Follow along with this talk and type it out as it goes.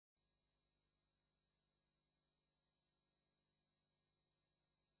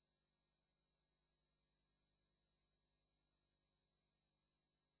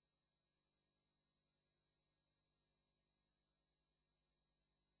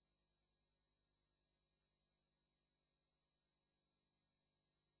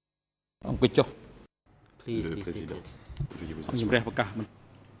Please Le be président. seated. Veuillez vous asseoir.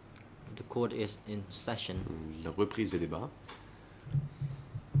 The court is in session. La reprise des débats.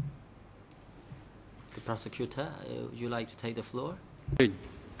 The prosecutor, you like to take the floor?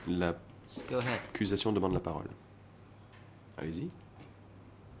 Just go ahead. L'accusation demande la parole. Allez-y.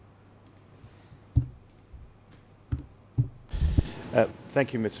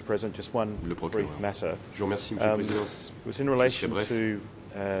 Thank you, Mr. President. Just one brief matter. Je vous remercie, Monsieur le Président. It was in relation to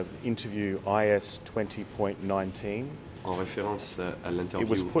interview IS 20.19. En référence à It l'interview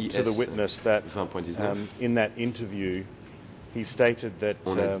was put to the witness that 20.19, in that interview he stated that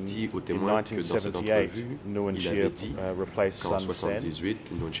on a dit aux in témoins que dans cette 1978 entrevue, Nguyen il Chia avait dit replaced qu'en Sun Sen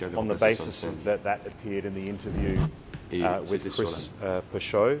 78, Nguyen Chia avait on the remplacé Sun basis Sen. that appeared in the interview Et with c'était sur Chris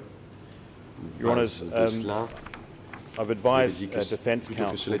Pachot. Your base Honours, de cela, I've il avait advised dit que defence plutôt que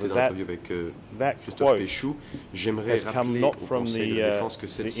counsel cela était dans that l'interview avec that Christophe quote Péchou, j'aimerais has come rappeler not au from Conseil de the, défense que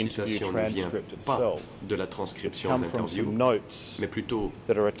cette the interview citation ne vient transcript pas itself. de la It's transcription de come from l'interview, some notes mais plutôt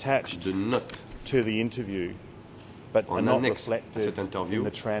that are attached de notes to the interview, but are en not annexe à reflected cette interview, in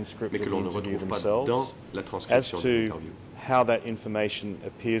the transcript mais of que the l'on ne interview retrouve pas dans themselves. la As transcription de to l'interview. how that information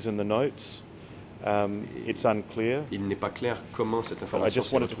appears in the notes, it's unclear. Il n'est pas clair comment cette But I information just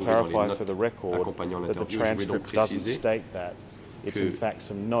s'est wanted to retrouvée dans les clarify for notes the record accompagnant that the l'interview. Je voulais donc transcript doesn't préciser state that. It's que in fact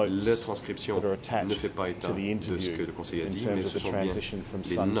some notes la transcription that are ne attached fait pas état to the de ce interview que le Conseil a in dit, terms mais of ce the sont bien transition from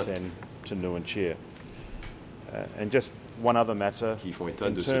les Sun notes Sen to Nguyen Chia. And just one other matter, qui font état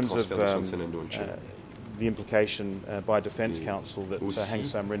in de ce terms transfert of de Sun Sen à Nguyen Chia. the implication by Defence Et Counsel that aussi, Heng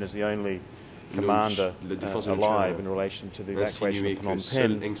Samrin is the only commander la défense de alive in relation to the evacuation insinué of que Phnom seul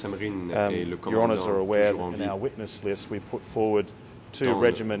Penh. Heng Samrin est le Your Honours are commandant aware toujours en that vie. in our witness list we put forward two Dans-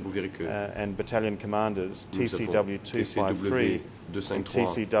 regiment vous verrez que and battalion commanders, nous avons TCW 253 and 253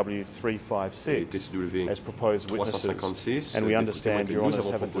 TCW et 356, TCW as proposed witnesses. 356, And we des understand témoins que Your nous Honours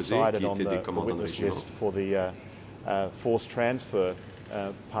avons haven't proposés, decided qui on étaient des the commandants de witness régiment. list for the forced transfer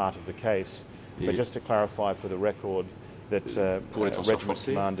part of the case. Et But just to clarify for the record that pour les transferts regiment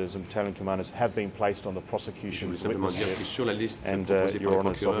forcés, commanders and battalion commanders have been placed on the Je prosecution's voulais simplement witness dire que list. sur la liste And, proposée par Your le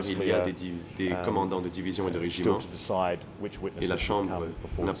Honours, procureur, il y a des obviously, commandants de division et de still régiment, to decide which et witnesses la will Chambre come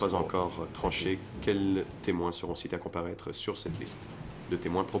before n'a this pas court. encore tranché quels témoins seront cités à comparaître sur cette liste de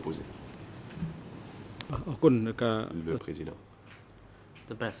témoins proposés. Le Président.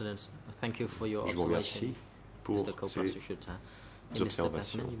 The President, thank you for your Je vous observation, remercie pour Mr. ces Co-Prosecutor. Mr.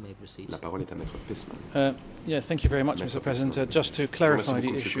 observations. Passman, you may proceed. La parole est à Maître Pessman. Yeah, thank you very much, Maître Mr. President. Pessman. Just to Je vous remercie clarify beaucoup,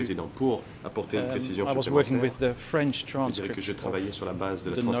 the Monsieur le issue, Président. Pour apporter une précision I was working supplémentaire, with the French je dirais que je transcript travaillais sur la base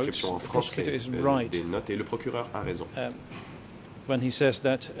de la the transcription en notes. The français prosecutor is right. des notes, et le procureur a raison when he says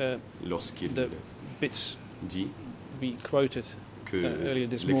that lorsqu'il the bits dit we quoted que earlier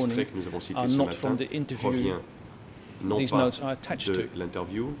this l'extrait morning que nous avons cité are ce not matin from the interview provient non these pas notes are attached de to.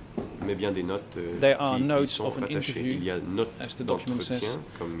 l'interview, mais bien des notes There are qui y notes sont of an rattachées. interview, Il y a notes as the document d'entretien, says,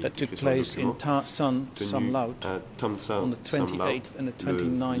 comme il that est took écrit sur le place in document, Ta Son Sam tenu Laut à Tam Sa on the Sam Laut 28th and the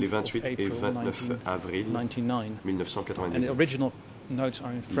les 29th 28 of et April 29 avril 1999. And the 1999. original notes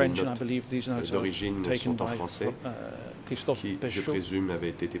are in French, and I notes believe these notes are d'origine taken sont en by français, Christophe qui, je Péchou. présume, avaient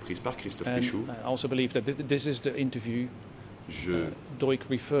été prises par Christophe And Péchou. I also believe that this is the interview Je Doig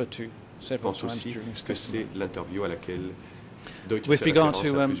referred to several pense times aussi during his que c'est testimony. l'interview à laquelle Deutsch With fait regard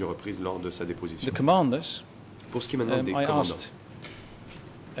référence to, à plusieurs reprises lors de sa déposition. The commanders, Pour ce qui est maintenant des I commandants, asked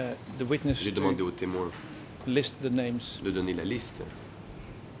the witness j'ai to demandé aux témoins list the names de donner la liste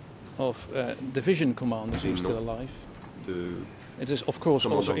of division commanders who des are still noms alive. de It is of course also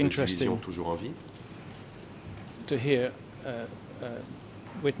commandants de division interesting toujours en vie, to hear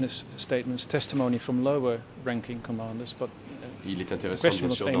witness statements, testimony from lower ranking commanders, but il est intéressant question bien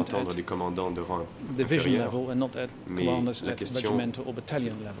was sûr aimed d'entendre at des commandants de rang division inférieur level and not at mais commanders la at question regimental or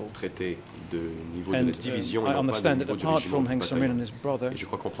battalion level. traité de niveau de la And division et I non pas de understand that niveau du apart régiment from du Heng Samrin and bataillon. his brother, Et je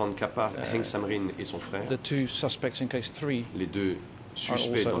crois comprendre qu'à part Heng Samrin et son frère, the two suspects in case 3 les deux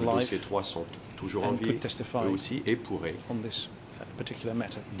suspects also dans le alive dossier 3 sont toujours en and vie, could testify eux aussi, et pourraient on this particular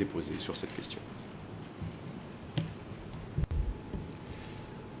matter. déposer sur cette question.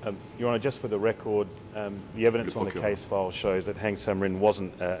 Your Honour, just for the record, the evidence on the procureur. case file shows that Heng Samrin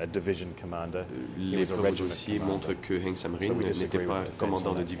wasn't a division commander. He Les was a preuves au regiment dossier commander. montrent que Heng Samrin So we n'était disagree pas with the defense commandant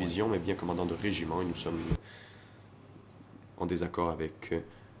on de that division, mais bien commandant de régiment, et nous sommes en désaccord avec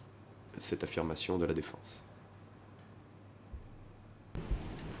cette affirmation de la défense.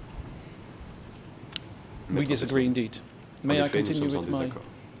 We Maître disagree Pessman. indeed. En May I effet, nous continue sommes en with my désaccord.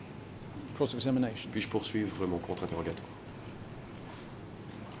 cross-examination? Puis-je poursuivre mon contre-interrogatoire?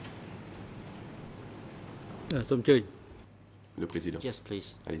 Le Président. Yes,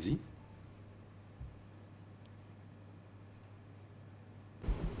 please.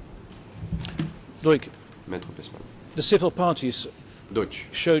 Look, Maître Pesman. the civil parties Donc,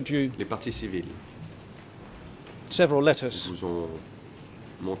 showed you les parties civiles several letters vous ont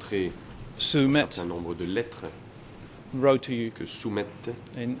montré un Soumet certain nombre de lettres wrote to you que Soumet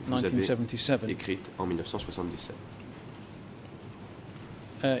in vous avez 1977. écrites en 1977.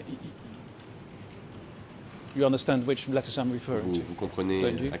 You understand which letters I'm referring Vous, to? vous comprenez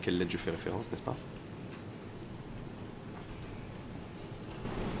Don't you? à quelle lettre je fais référence, n'est-ce pas?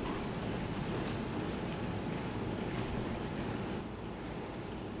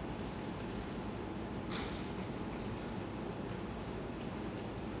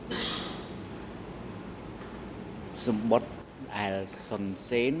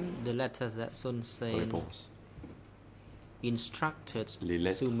 The letters that Son Sen Réponse. instructed Les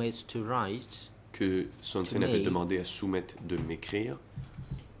lettres Sumet to write que Son Sen To avait me. demandé à Soumet de m'écrire.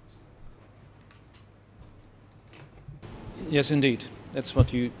 Yes, indeed. That's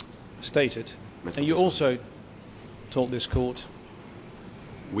what you stated. Maître And you Pesman. also told this court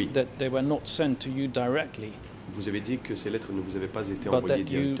Oui, that they were not sent to you directly, vous avez dit que ces lettres ne vous avaient pas été but envoyées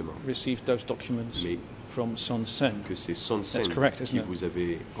that you directement, received those documents mais from Son Sen. que c'est Son Sen That's correct, isn't qui it? vous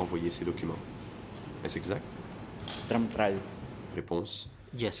avait envoyé ces documents. Est-ce exact? Réponse.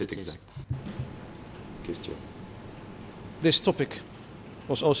 yes, C'est it is. exact. Question. This topic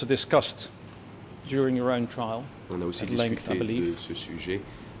was also discussed during your own trial, On a aussi At length, I discuté de believe. ce sujet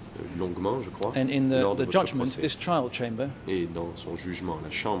longuement, je crois, and in lors de the votre judgment, procès. this trial chamber Et dans son jugement, la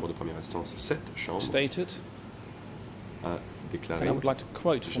chambre de première instance, cette chambre, stated, a and déclaré, I would like to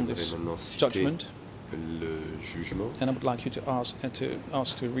quote from j'aimerais this maintenant citer judgment, le jugement, and I would like you to ask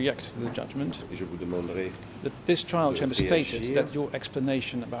to react to the judgment. et je vous demanderai, That this trial de chamber stated réagir. that your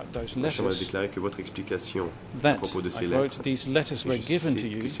explanation about those la chambre a letters, déclaré que votre explication à that, propos de ces I lettres, quote, these letters et were je given to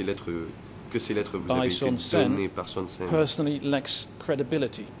cite you que ces lettres vous by avaient été Son Sen données par Son Sen, personally lacks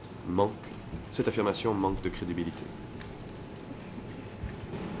credibility. cette affirmation manque de crédibilité.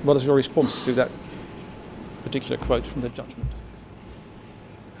 What is your response to that particular quote from the judgment?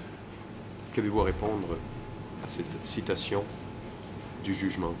 Qu'avez-vous à répondre à cette citation du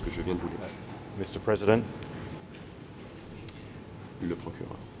jugement que je viens de vous lire? Mr. President, Le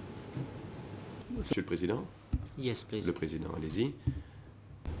procureur. Monsieur le Président, Yes, please. le Président, allez-y.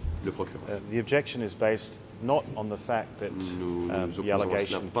 Le procureur. the objection is based not on the fact that Nous nous the opposons à cela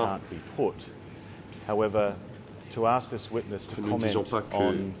allegation pas. can't be put. However, to ask this witness to Nous ne disons comment pas que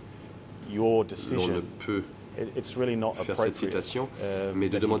on your L'on ne decision, peut it's really not faire cette appropriate. citation, mais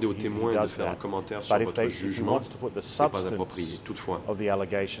de that demander au he témoin de does faire un that. commentaire sur But votre if he jugement wants to put the n'est pas approprié. substance Toutefois, of the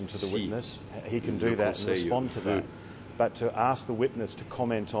allegation to the si witness, he can le do that and Conseil respond to veut that. But to ask the witness to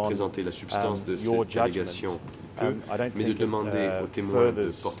comment on présenter la substance de your cette judgment, allégation qu'il peut, I don't mais de think demander au it témoin de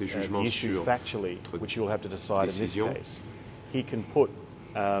furthers porter the jugement issue sur factually, votre which you'll have to decide in this décision case. He can put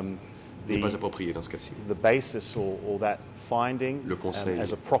n'est pas the approprié dans ce cas-ci. basis or that finding Le Conseil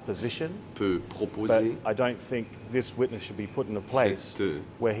as a proposition, peut but proposer I don't think this witness should be put in a place cette,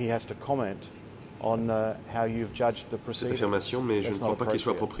 where he has to comment on how you've judged the cette proceedings. affirmation, mais je That's ne not crois pas qu'il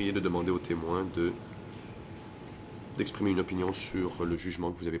soit appropriate. approprié de demander au témoin d'exprimer une opinion sur le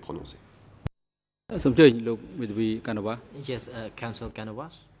jugement que vous avez prononcé. សូមអញ្ជើញលោកមេធាវីកណ្ណវ៉ា Yes, Counsel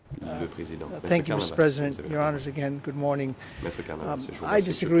Canavas. Le Président. Maître Thank you, Carnavas, Mr. President. vous avez Your la Honors, again, good morning. parole. Maître Carnavas, je vous I remercie,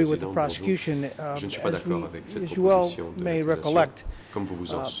 disagree Monsieur with le the Président. prosecution. Bonjour. Je ne suis pas d'accord avec cette As you well proposition de may l'accusation. recollect, Comme vous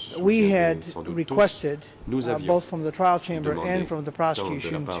vous en we souvenez had sans doute requested, nous avions both from the trial chamber demandé, and from the tant de la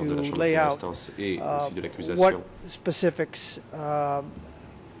prosecution, part de la to chambre lay de out l'instance et aussi de what l'accusation specifics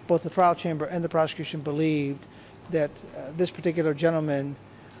both the trial chamber and the prosecution believed that this particular gentleman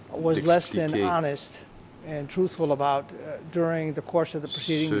was less than d'expliquer honest and truthful about during the course of the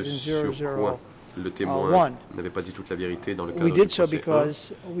proceedings ce in sur quoi 001. le témoin one. n'avait pas dit toute la vérité dans le cadre We du did so procès 1.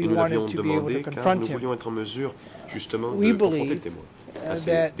 because we Et nous l'avions wanted to be able demandé to car confront nous him. voulions être en mesure justement We de confronter le believe témoin à ces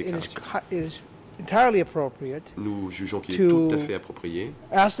that it déclarations. is entirely appropriate Nous jugeons qu'il est to tout à fait approprié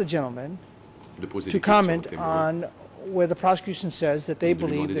ask the gentleman de poser to des questions au comment témoin, on where the prosecution says that they de lui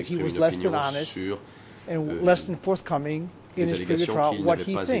believe demander that he d'exprimer was une less than opinion honest sur and less than forthcoming in les his previous allégations trial, qu'il what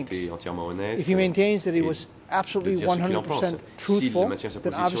n'avait he pas thinks. été entièrement honnête. If he maintains that he et was absolutely de dire ce qu'il en pense. 100% truthful, S'il maintient sa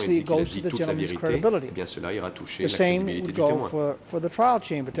then position et obviously dit it qu'il a goes to dit the toute la gentleman's vérité, credibility. eh bien cela ira toucher The la same crédibilité would du go témoin. for the trial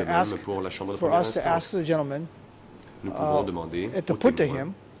chamber De to ask même pour la chambre de for première us to ask the instance. gentleman Nous pouvons demander to au put to témoin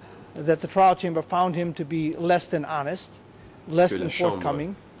him that the trial chamber found him to be less than honest, less que than la chambre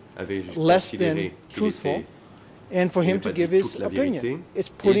forthcoming, avait less considéré than qu'il truthful, était and for qu'il him n'ait to pas dit give his toute la opinion. vérité, It's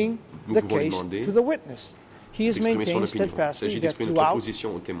et putting nous the pouvons lui case demander to the witness. He has d'exprimer son maintained opinion. Il steadfastly s'agit that d'exprimer une throughout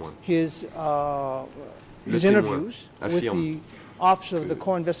proposition au témoin. his Le témoin interviews with affirme the Office of que the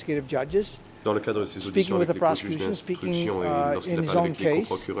Co-Investigative Judges, Dans le cadre de ces speaking auditions with the avec les co-juges prosecution, speaking d'instruction et lorsqu'il in a his parlé own avec les case,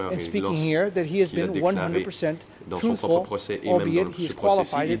 co-procureurs and et speaking here that he has qu'il a been déclaré 100% dans son propre truthful, procès et même dans albeit ce he's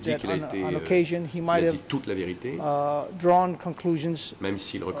procès-ci, qualified il it dit that qu'il a été, on occasion he il might a dit have toute la vérité, drawn conclusions même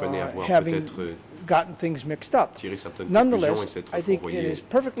s'il reconnaît avoir having peut-être gotten things mixed up. tiré certaines conclusions et Nonetheless, s'être I think it renvoyé is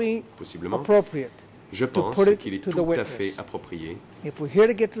perfectly possiblement. appropriate. Je to pense put it qu'il est to the tout à witness. fait approprié If we're here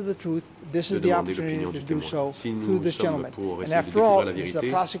to get to the truth, this de is the demander opportunity l'opinion to du do témoin. so Si through nous this sommes gentleman. pour And essayer de after découvrir all, la it's the vérité, c'est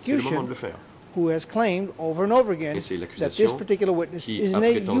le moment prosecution de le faire. who has claimed over and over again Et c'est that l'accusation this particular witness qui is a a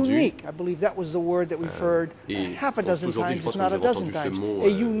prétendu, unique, I believe that was the word that we've heard et half a donc dozen aujourd'hui, times, je pense if que not a nous avons dozen entendu ce times, mot a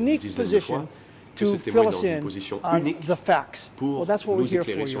unique dizaines de position fois, que to ce témoin fill est us dans une in position on unique the facts. pour Well, that's what we're nous here for,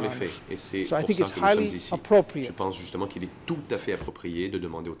 éclairer sur Your les Honor. faits. Et c'est So I pour think ça it's que nous sommes highly ici. appropriate. Je pense justement qu'il est tout à fait approprié de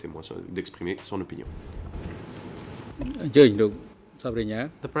demander au témoin d'exprimer son opinion. អញ្ជើញលោកសាវរិញ្ញា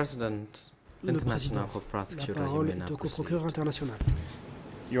The President, Le International Président, Court la Prosecutor, parole Yamina est au Proceed. co-procureur international.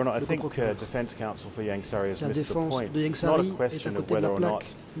 Your Honor, I Le think co-procureur. Defence Counsel for Yang Sari has La missed the défense point. de Yang It's not Sari a est à question of côté de whether la or not plaque.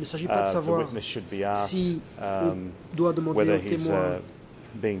 Il ne s'agit pas de the savoir witness should be asked si on doit demander whether au he's témoin,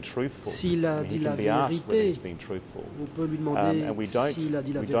 being truthful. s'il a I mean, dit he la can be asked whether vérité. he's being truthful. On peut lui demander And we s'il a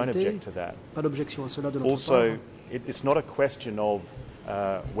dit la don't vérité. object to that. Pas d'objection à cela de notre Also, part. it's not a question of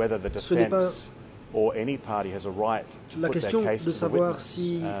whether the Ce n'est pas defence or any party has a right to la put their question case de to the savoir witness.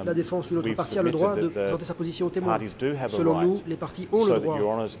 si la défense ou notre we've partie a le droit de submitted that the présenter sa position au témoin. parties do have a Selon right, nous, les parties ont so le that Your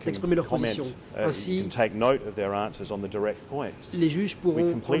droit Honours can d'exprimer leur comment, position. you Ainsi, can take note of their answers on the direct points. les juges We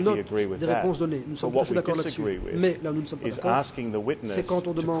pourront prendre completely note agree with des that. réponses données. Nous sommes But tout à fait what we d'accord là-dessus. disagree with Mais là où nous ne sommes pas is d'accord, asking the witness c'est quand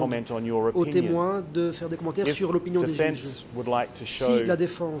on to demande comment on your aux opinion. témoins de faire des commentaires If sur l'opinion des juges. defence would like to show Si la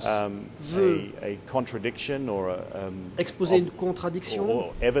défense veut a contradiction or exposer une contradiction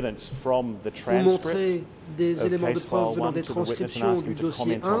or evidence from the ou transcript montrer des of éléments de case preuve file venant 1 des to the witness and transcriptions ask du you to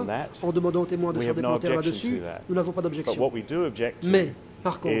dossier comment on 1 that, en demandant aux témoins de we faire have des no commentaires objection là-dessus, to that. nous n'avons pas But d'objection. what we do object to Mais,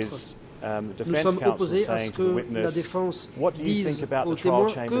 par contre, is nous defense sommes counsel opposés à ce saying to the que la witness, défense what do you dise think about aux the trial témoins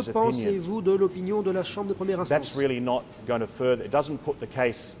chamber's que opinion? pensez-vous de l'opinion de la chambre de première That's instance. really not going to further, it doesn't put the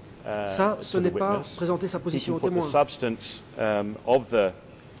case Ça, ce to the n'est pas witness. présenter sa He position can au put the témoin. substance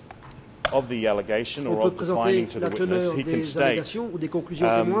of the allegation On or peut of the présenter finding to la the witness. teneur He can des state, allégations ou des conclusions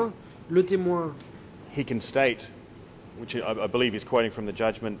au témoin. Le témoin he can state, which I believe he's quoting from the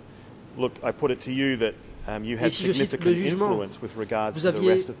judgment, look, I put it to you that you had si je cite significant le jugement, influence with regards vous to the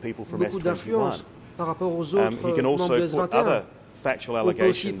aviez rest of people from beaucoup S21. d'influence par rapport aux autres He can membres also de put S21. other factual On peut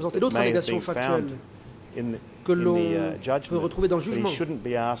aussi allegations présenter that d'autres may have allégations been found factuelles in que the l'on peut judgment, retrouver dans le but he jugement. shouldn't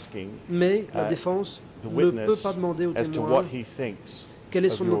be asking Mais la uh, défense the ne peut witness pas demander au as to témoin what he thinks quelle est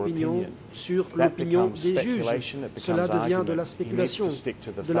of son your opinion opinion. sur That l'opinion becomes des juges. speculation, it Cela becomes devient de argument. la He needs spéculation, to stick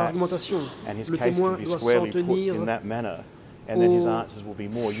to the de facts, l'argumentation. and his Le case témoin can be doit s'en squarely put tenir in that manner, and then his aux answers will be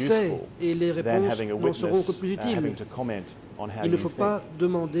more faits useful et les than réponses having a n'en seront que witness plus utiles. having to comment on how Il ne you faut think. pas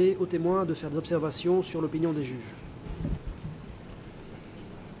demander aux témoins de faire des observations sur l'opinion des juges.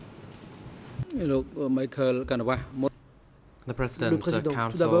 លោក Michael Canavas The President, Le président, tout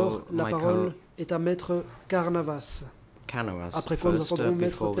Counsel d'abord, la Michael parole est à Maître Carnavas. Canavas. Après quoi, nous First, entendrons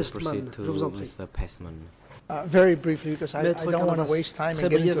Maître before we Pestman. proceed to Je vous en prie. Mr. Pestman. Very briefly, because I Maître don't want to Carnavas, waste time très and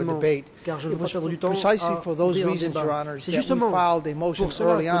get into a brièvement, debate. car je ne It veux pas was perdre du temps precisely à for those ouvrir un reasons, débat. Your Honors, C'est that we justement filed a motion pour cela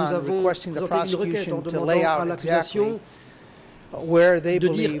early que nous on avons requesting the présenté une requête en prosecution to demandant lay à out l'accusation exactly where they de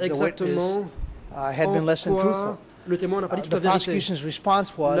dire believe the witness exactement had been en less than truthful. quoi le témoin n'a pas dit toute la The vérité. prosecution's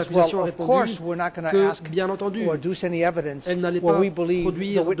response was, L'accusation well, a of répondu course, we're not going to que, ask bien entendu, or adduce any evidence elle n'allait where pas we believe the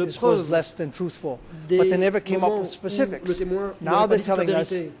produire de witness was preuves less than truthful. des But they never came up moments with où specifics. le témoin Now n'aurait pas they're dit toute la telling us,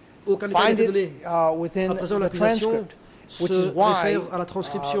 vérité. Aucun détail find n'était donné. it within À présent, the l'accusation transcript, which se is why réfère à la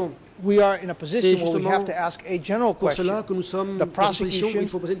transcription. we are in a position where we justement have to ask a general Pour question. cela que nous sommes The dans une position où prosecution il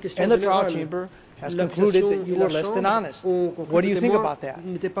faut poser une question and the trial générale. chamber has concluded that you L'accusation are ou la less than chambre honest. ont conclu What que do you le think témoin about that?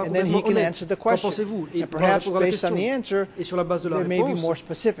 n'était pas And then he complètement can honnête. answer the Qu'en question. pensez-vous? Et il And pourra perhaps répondre à la based on the question. answer, Et sur la base de la there may be réponse, more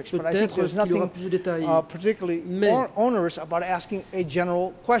specifics, but I think peut-être there's qu'il y aura nothing plus de détails. particularly Mais onerous about asking a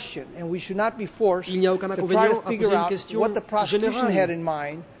general question, and we should not be forced il n'y a aucun to try inconvénient to à figure poser une out question what the prosecution générale. had in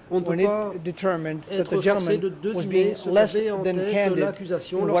mind On ne peut when pas it determined that être the forcé de gentleman was being deviner ce less qu'avait en than tête candid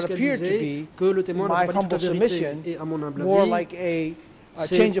l'accusation in what lorsqu'elle appeared to disait be, que le témoin my n'a pas dit toute humble la vérité. submission, Et à mon humble more avis, like a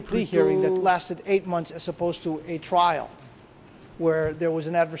c'est change of plea plutôt- hearing that lasted 8 months as opposed to a trial where there was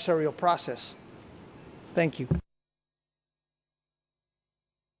an adversarial process. Thank you.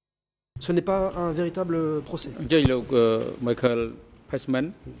 ce n'est pas un véritable procès. អញ្ជើញលោក Michael Pestman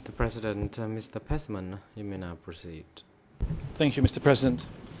The President, Mr. Pestman, you may now proceed. Thank you, Mr. President.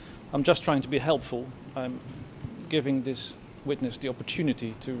 I'm just trying to be helpful. I'm giving this witness the opportunity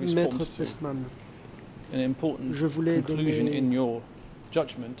to respond Maître to Pestman, an important je voulais conclusion donner in your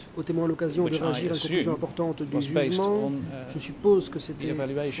judgment au témoin l'occasion de which I réagir à une conclusion assume importante du was based jugement. on Je suppose que the c'était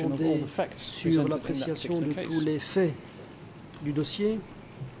evaluation of all fondé the facts sur presented in that l'appréciation de particular tous case. les faits du dossier.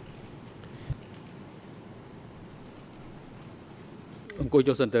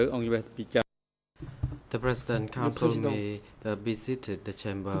 The President Council Président. may visit the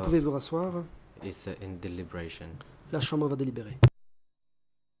chamber. Vous pouvez vous rasseoir. Is in deliberation. La Chambre va délibérer.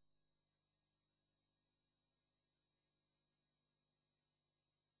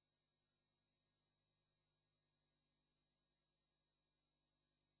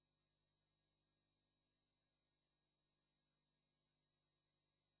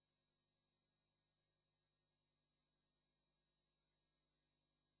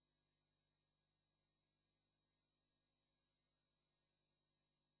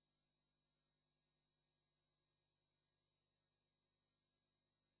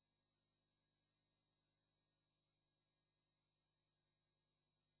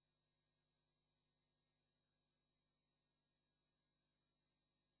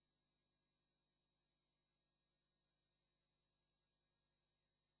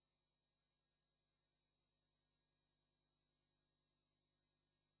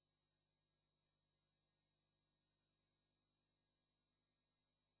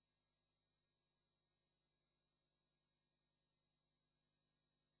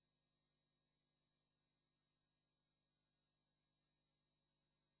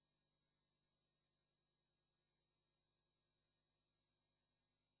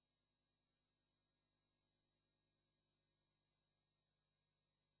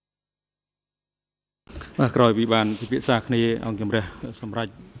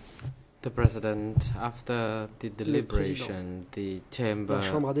 The President, after the deliberation, the chamber La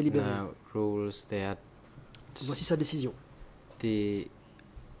Chambre a délibéré. now rules that Voici sa décision. the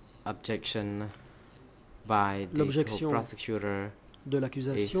objection by the L'objection prosecutor de is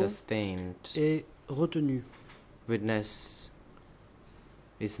l'accusation sustained. est retenue. Witness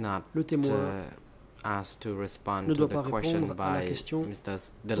is not Le témoin asked to respond ne to doit the pas question répondre à la by question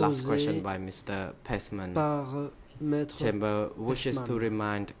the last question posée by Mr. Pesman. par Maître Chamber wishes to Pesman.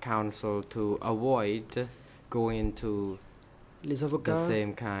 remind counsel to avoid going into Les the avocats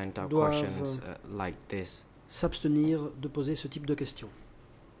same kind of doivent questions like this. s'abstenir de poser ce type de questions.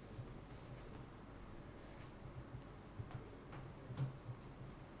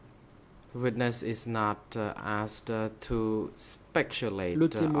 Witness is not asked to speculate Le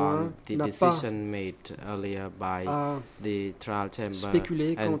témoin on the n'a decision made earlier by À the trial chamber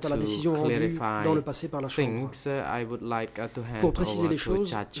spéculer quant and à la to décision rendue clarify dans le passé par la Chambre. things. I would like to hand Pour préciser over les to choses,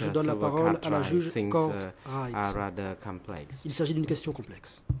 Judge je donne la Silver parole à la Cartwright. juge Things Cartwright. are rather complex. Il s'agit d'une question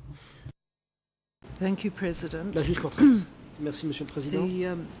complexe. Thank you, President. La juge Cartwright. Merci, Monsieur le Président.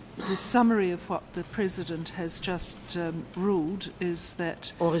 The summary of what the President has just ruled is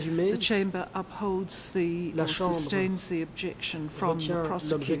that En résumé, the Chamber upholds La or Chambre sustains the objection from the retient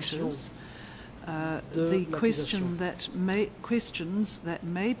prosecutors. de The l'accusation. questions that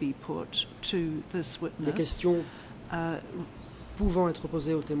may be put to this Les witness questions pouvant être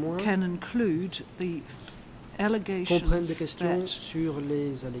posées aux témoins can include the comprennent des allegations questions that sur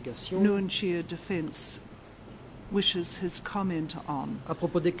les allégations Nuancia defence wishes his comment on. à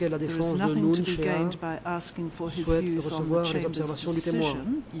propos desquelles la There is défense de nothing to be Nunchea gained by asking for his souhaite views on the recevoir les Chamber's observations du témoin.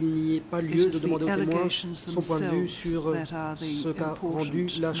 decision. Il n'y ait pas It lieu de is the demander au témoin allegations son point de vue themselves sur that are ce the qu'a rendu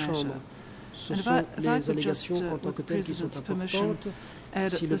important la Chambre. matter. Ce And if sont I could les just, allégations en tant with que the telles qui sont President's permission, importantes. add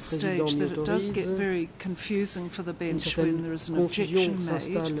Si at le this Président stage m'y that it does get autorise, very confusing for the une bench certaine when there is an confusion objection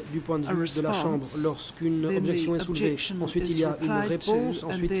s'installe made. du point de a vue de la Chambre response, lorsqu'une then objection the est soulevée. objection Ensuite, il is y a une replied réponse, to,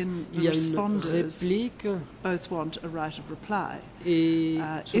 ensuite and then il the y a une responders réplique both want a right of reply. et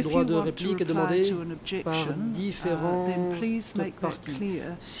ce If droit you de want to réplique est reply demandé to an par objection, then différentes please make that parties.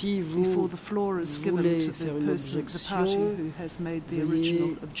 clear Si before vous the floor is given voulez to the faire une person, the party objection, who has made the original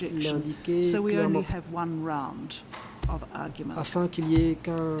veuillez objection. l'indiquer So we clairement only have one round of argument. afin qu'il n'y ait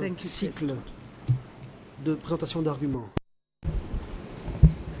qu'un Thank you, cycle President. de présentation d'arguments.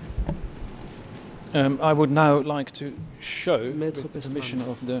 I would now like to show, Maître with the Pesman. permission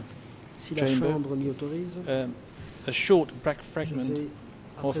of the Si la Chamber, Chambre m'y autorise, a short je fragment vais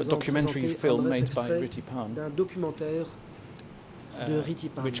à of a présent documentary présenter un film bref made by extrait Riti Pan, d'un documentaire de Riti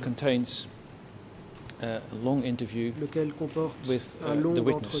Pan, which contains a long interview. lequel comporte with, un long the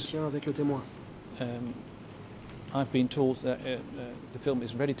witness. entretien avec le témoin. I've been told that the film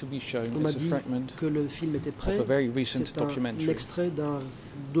is ready to be shown. On m'a It's a dit fragment que le film était prêt. of a very recent C'est un documentary. extrait d'un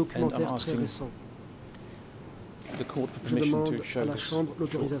documentaire And I'm très asking récent. The court for Je permission demande to show à la this Chambre short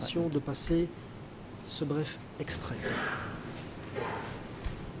l'autorisation fragment. de passer ce bref extrait.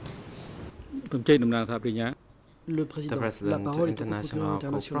 Le The Président, la President, parole est au procureur International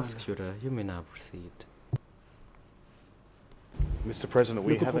international. Co-Prosecutor, you may now proceed. Mr. President, Le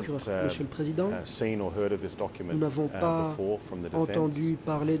we haven't coprocureur, Monsieur le Président, seen or heard of this document nous n'avons pas before from the defense. entendu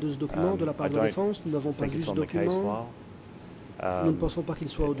parler de ce document de la part I de la don't défense. Nous n'avons pas think vu it's ce on the case document. file. Nous ne pensons pas qu'il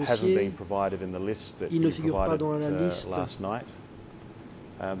soit au It hasn't been dossier provided in the list that Il ne you figure pas provided dans la liste last night.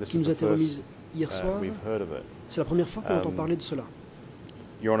 This qui is nous a the été remise first hier soir. we've heard of it. C'est la première fois qu'on entend parler de cela.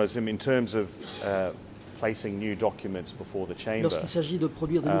 Your Honours, in terms of placing new documents before the chamber, Lorsqu'il s'agit de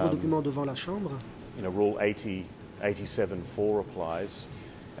produire de nouveaux documents devant la Chambre, Rule 87.4 applies,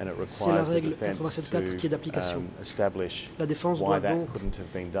 and it c'est la requires the règle defence 87.4 qui est to d'application. establish La défense why doit that donc couldn't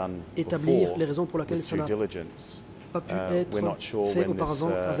have been done établir before les raisons pour lesquelles with ça due n'a diligence. pas pu We're not être sure fait when auparavant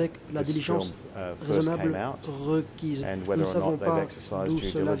this, avec la this diligence film, first raisonnable came out, requise. and Nous whether ne or savons not they've pas exercised d'où due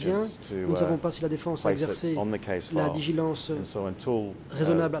cela vient. diligence to Nous ne savons pas si la défense a place it exercé on the case la file. diligence And so until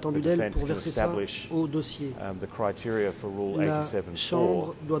raisonnable attendue the d'elle defence pour can verser ça establish au dossier. the criteria for Rule La 87.4,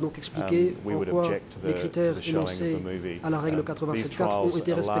 Chambre doit donc expliquer we en would quoi object to les the critères showing of énoncés the movie. à la règle These 87.4 ont trials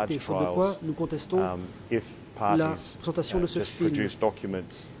été are large respectés, faute de quoi trials. nous contestons If la parties présentation de ce just film. produce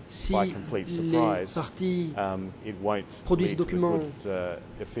documents Si by complete les surprise, parties it won't produisent lead ces to the documents good,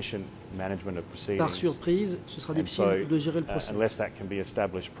 efficient management of proceedings. par surprise, ce sera And difficile so, de gérer le procès. unless that can be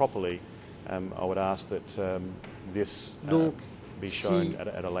established properly, I would ask that this Donc, be si shown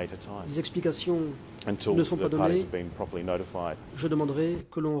at a later time, les explications until ne sont pas the parties données, have been properly notified. je demanderai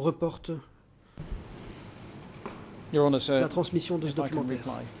que l'on reporte Your Honour, sir, la transmission de ce if I can documentaire.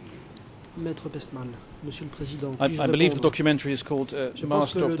 reply. Maître Pestman, Monsieur le Président, I puis-je believe the répondre? documentary is called Je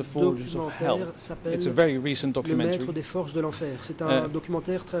pense que Master le of the Forges of Hell. documentaire s'appelle It's a very recent Le documentary. Maître des Forges de l'Enfer. C'est un Euh,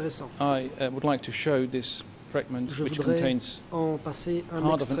 documentaire très récent. I would like to show this fragment, Je which voudrais contains en passer un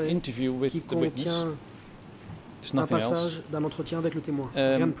part of an extrait interview with qui the witness. contient It's un nothing else. passage d'un entretien avec le témoin.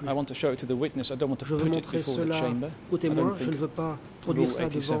 Rien de plus. I want to show it to the witness. I don't want to Je veux put it montrer before the cela chamber. au témoin. don't Je ne think veux pas produire Rule ça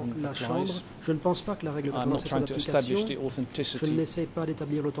devant 87 la applies. Chambre. Je ne pense pas que la règle I'm not 87 trying to establish d'application. the Je authenticity n'essaie pas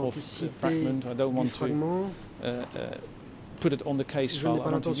d'établir of the l'authenticité fragment. I don't du want to fragment, put it on the case Je file. n'ai I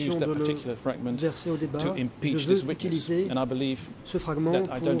pas want to use l'intention that de le particular fragment versé au débat. to Je impeach veux this witness. utiliser And I believe ce fragment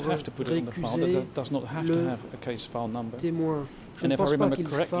that I don't pour have to put it on the file. That récuser that does not have to le have a case file number. témoin. Je And ne if I pense pas remember qu'il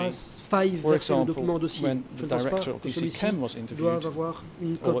correctly, faille For verser le example, document au dossier. when Je the ne pense pas director of que DC celui-ci Chem was doive interviewed avoir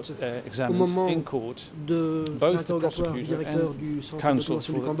une or cote. examined moment in court, De both the l'interrogatoire du prosecutor directeur and du centre de counsel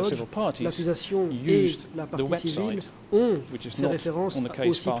documentation du for the Cambodge, civil parties l'accusation et used la the partie civile website, ont which is fait not référence on the au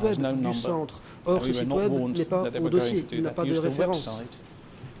case site file, has web no du number. centre. And Or, we ce were site not web warned n'est pas that they au were going dossier, to do il n'a that. pas de Use the référence. website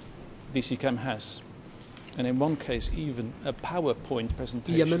DCCAM has. And in one case, even a PowerPoint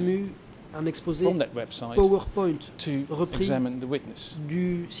Il y a même presentation eu un exposé from that website PowerPoint to repris examine the witness.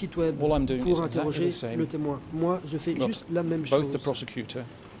 du site web All I'm doing is pour exactly interroger the same. le témoin. Moi, je fais Look, juste la même Both the chose. prosecutor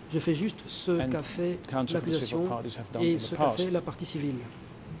Je fais juste ce and qu'a fait counsel for the civil l'accusation parties have done et in ce the qu'a fait past. la partie civile.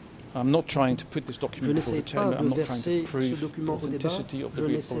 I'm not trying to put this Je document before n'essaie the pas chamber. de I'm not verser trying to ce prove the document au débat. authenticity of Je the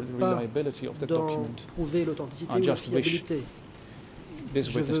n'essaie or the pas reliability of the d'en document. prouver l'authenticité I ou la just wish fiabilité. This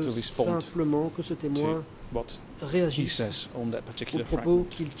Je witness veux to respond simplement que ce témoin to what he réagisse says on that aux particular propos fragment.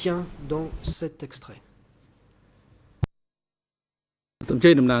 qu'il tient dans cet extrait. សូមអញ្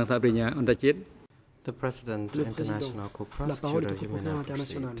ជើញតំណាងសហប្រញ្ញាអន្តរជាតិ The President, Le International La parole est Co-Prosecutor, au you may procureur now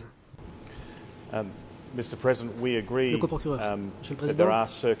international. proceed. Mr. President, we agree Le coprocureur. Monsieur le that there Président, are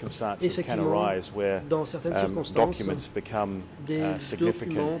circumstances can effectivement, arise where dans certaines circonstances, documents become des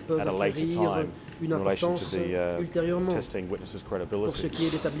significant documents peuvent at a later acquérir time une in relation to importance the ultérieurement testing witnesses' pour ce credibility. qui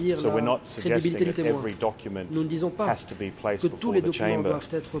est d'établir So we're la not suggesting crédibilité du that témoin. every document Nous ne disons pas has to be placed que tous before les the documents chamber.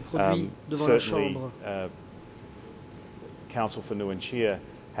 doivent être produits devant la Certainly, Chambre. Counsel for Nguyen Chia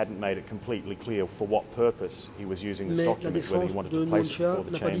hadn't made it completely clear for what purpose he was using this Mais la document, whether défense he wanted de to place it Nguyen before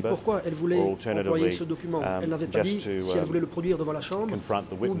the n'a pas dit chamber pourquoi elle voulait or employer alternatively ce document. Elle n'avait pas just dit to, si elle voulait le produire devant la Chambre confront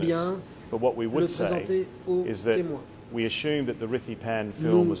the ou witness. bien But what we le would say présenter au is that témoin. we assumed that the Rithi Pan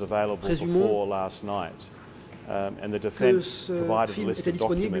film Nous was available présumons before last night, and the Que defence ce provided a film list était of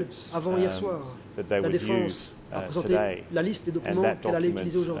disponible documents avant hier soir. that they La would défense use a présenté today, la liste des and documents that qu'elle allait document,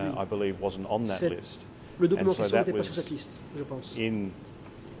 utiliser aujourd'hui. I believe, wasn't on that Cette- list. Le document en and so question that n'était pas was sur cette liste, je pense.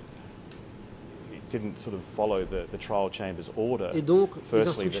 It didn't sort of follow the trial chamber's order. Et donc, les Firstly,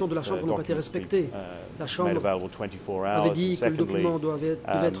 instructions de la that Chambre the n'ont pas été documents be, respectées. La made Chambre available 24 avait hours, dit and que le secondly, document devait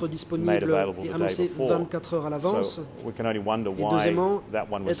être made disponible available et the day annoncé before. 24 heures à l'avance. So we can only wonder Et why deuxièmement, that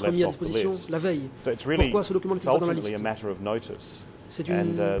one was être left mis à off the disposition list. la veille. So it's really, Pourquoi ce document it's n'était pas dans la ultimately a liste? matter of notice. C'est And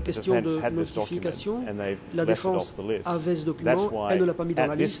une the question defence de had this document, notification. and they've La left it off défense the list. avait ce That's document, why, elle ne l'a pas mis dans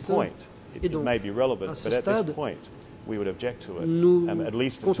la at this liste. point, Et it donc, may be relevant, à ce but at this stade, point, we would object to it, nous at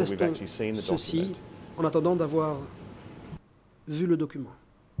least until we've contestons actually seen the ceci document. en attendant d'avoir vu le document.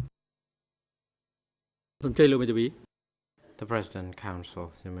 សូមអញ្ជើញលោកមេធាវី The President Council,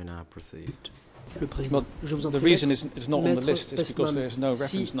 you may now proceed. Le président, je vous en The prie. reason it's not on the Maître list is because Pestman, there's no si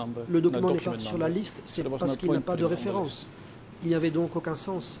reference number, le no document n'est pas document sur la number. liste, c'est So there was parce no qu'il n'a point pas de putting it on the référence. list. Il n'y avait donc aucun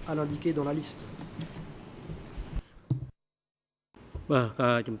sens à l'indiquer dans la liste. បាទ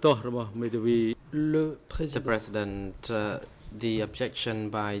ការជំទាស់របស់មេធាវី Le The président, President, the objection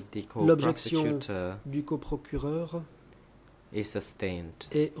by the l'objection co-prosecutor du coprocureur is sustained.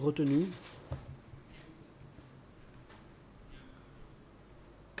 est retenue.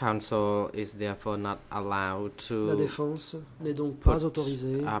 Counsel is therefore not allowed La to défense n'est donc put pas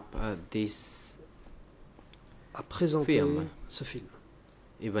autorisée up this, à présenter film. ce film.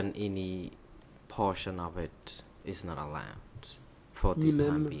 even any portion of it is not allowed for Ni this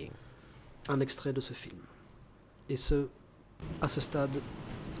time même being. un extrait de ce film. Et ce, à ce stade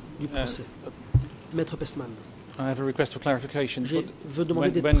du procès. Maître Pestman, I have a request for clarification. je veux demander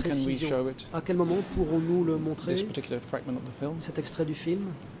des When can we précisions. show it? À quel moment pourrons-nous le This montrer, particular fragment of the film. cet extrait du film?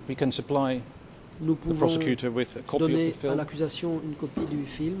 We can supply Nous the pouvons prosecutor with a copy of donner the à film, l'accusation une copie du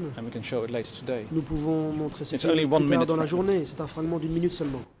film. and we can show it later today. Nous pouvons montrer ce It's film only plus 1 tard minute dans la fragment. journée. C'est un fragment d'une minute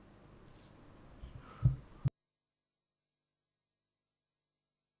seulement.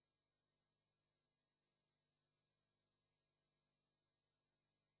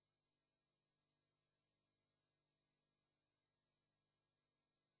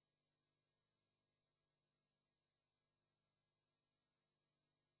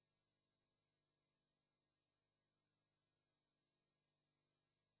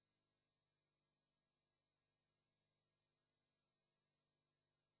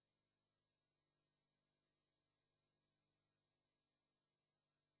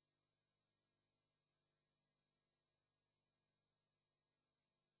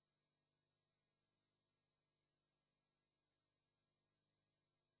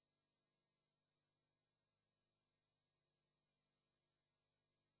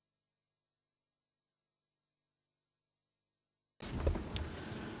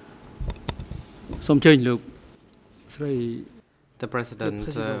សូមអញ្ជើញលោកស្រី The President,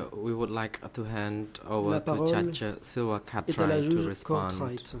 Président. we would like to hand over La to parole Judge Silva est à la Cartwright to juge respond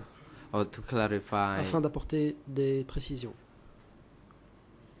Cartwright or to clarify afin d'apporter des précisions.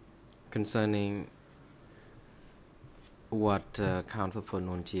 concerning what Counsel for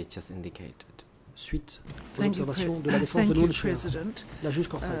Nunchi just indicated. Suite aux Thank you, observations de la défense de thank you, Nunchi. President. La juge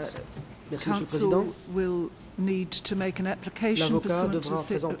Cartwright. Merci, Monsieur le Président. Council will need to make an application L'avocat pursuant devra to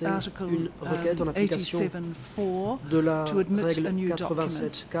présenter Article une requête en application 87.4 de la to admit a règle new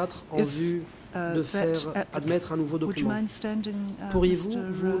 87.4 en If, vue de faire admettre un nouveau Would you document. mind standing, Pourriez-vous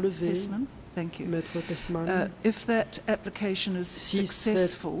Mr. vous lever? Pestman? Thank you. Maître Pestman, If that application is si cette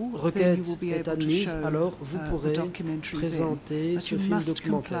successful, then you requête will be est able to admise, show alors vous the pourrez documentary then. présenter But ce you film must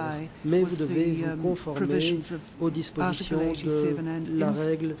documentaire. comply Mais vous with devez the vous conformer provisions of aux Article dispositions 87 de and la in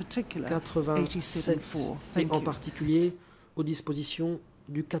règle particular 87 87.4. et Thank en you. particulier aux dispositions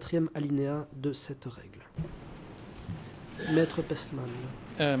du 4e alinéa de cette règle. Maître Pestman,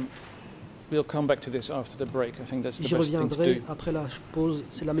 We'll come back to this after the break. I think that's the j'y best thing to reviendrai do. après la pause,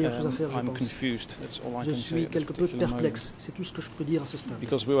 c'est la meilleure chose à faire, je I'm pense. confused. That's all I Je can say suis at this quelque peu particular moment. perplexe, c'est tout ce que je peux dire à ce stade.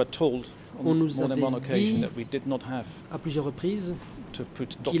 Because we were told On on nous more than one avait occasion dit that we did not have À plusieurs reprises, to put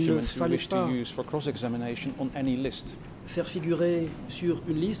qu'il ne documents we fallait wish pas to use for cross-examination on any list. faire figurer sur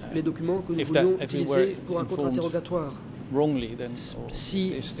une liste les documents que nous If that- voulions if we utiliser were pour un informed contre-interrogatoire. Wrongly, then, or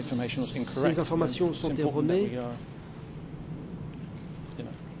Si this information was incorrect, ces informations then it's sont important that erronées, we are,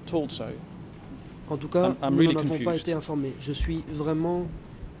 told so. En tout cas, I'm nous really n'en avons pas confused. été informés. Je suis vraiment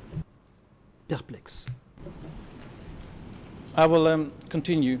perplexe. I will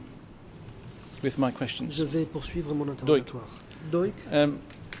continue with my questions. Je vais poursuivre mon interrogatoire. Doik,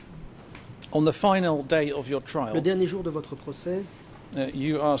 On the final day of your le trial, dernier jour de votre procès,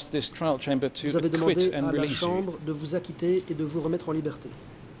 you asked this trial chamber to vous avez demandé acquit à and la release you, Chambre de vous acquitter et de vous remettre en liberté.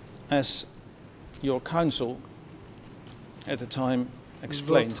 as your counsel at the time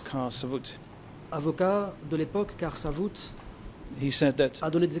explained, Votre- Kar Savut. Avocat de l'époque, Kar Savut, He said that a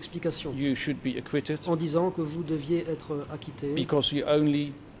donné des explications you should be acquitted en disant que vous deviez être acquitté because you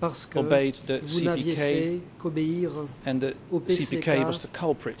only parce que obeyed the vous n'aviez CPK fait qu'obéir and the au CPK was PCK the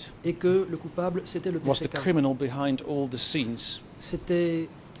culprit, et que le coupable c'était le was the PCK. criminal behind all the scenes. C'était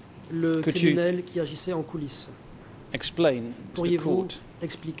le Could you- criminel qui agissait en coulisses. Explain to the Pourriez-vous court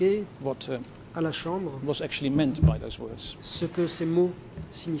expliquer what à la Chambre was actually meant by those words. ce que ces mots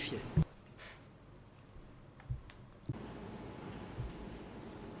signifiaient?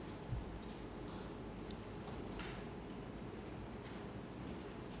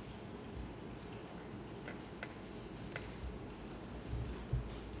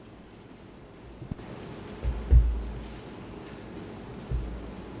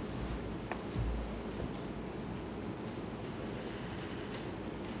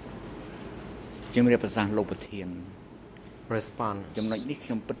 ជំរាបប្រសាសន៍លោកប្រធាន Response. ចំណុចនេះខ្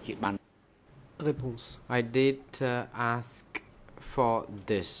ញុំពិតជាបាន Réponse. I did ask for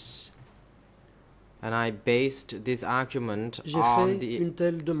this, and I based this argument J'ai on fait the une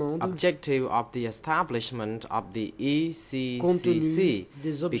telle demande objective of the establishment of the compte tenu ECCC,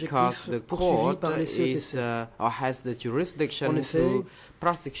 des because objectifs the poursuivis court par les is CETC. or has the jurisdiction En effet, to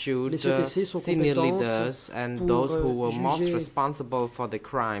prosecute les CETC sont senior compétentes leaders and pour, those who were most juger responsible for the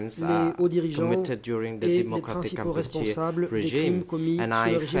crimes les hauts dirigeants committed during the et les democratic principaux Kampuchea responsables des regime. crimes commis And sous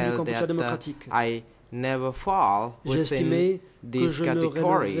I le régime du felt Kampuchea that démocratique. I never fall J'estimais within que these je ne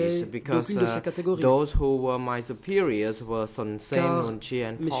categories relevais because d'aucune de ces catégories. those who were my superiors were Son Sen, Car Nuon Chea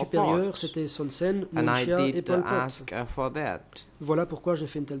and mes Pol supérieurs, Pot. c'était Son Sen, And Nuon I Chea et did Pol Pot. ask for that. Voilà pourquoi j'ai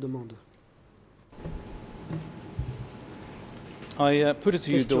fait une telle demande. I put it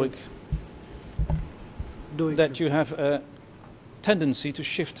to you, Question. Doig, Donc, that you have a tendency to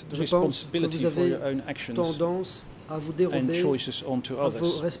shift the Je pense que responsibility vous for avez your own actions tendance à vous and dérober choices onto à vos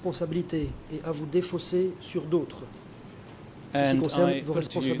others. responsabilités et à vous défausser sur d'autres. Ceci And concerne I vos put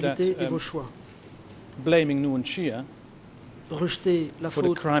to you responsabilités that et vos choix. blaming Nuon Chea Rejeter la for the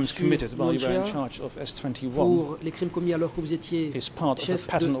faute crimes sur committed while Nuon you were in Chea charge of S21 pour les crimes commis alors que vous étiez is part of a chef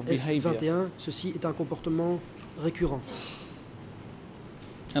pattern de of behavior. S21. Ceci est un comportement récurrent.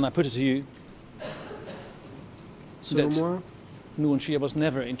 And I put it to you, Selon That moi, Nuon Chea was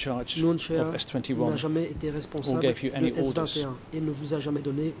never in charge Nuon of Chea n'a S21. jamais été responsable gave you any de S21 et ne vous a jamais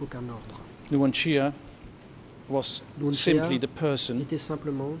donné aucun ordre. Nuon Chea was Nuon Chea simply the person était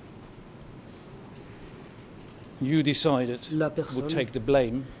simplement you decided la would personne take the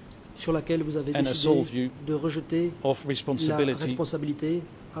blame sur laquelle vous avez and absolve décidé you de rejeter of la responsibility responsabilité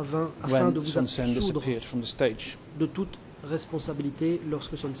afin when de vous Son Sen absoudre disappeared from the stage. de toute responsabilité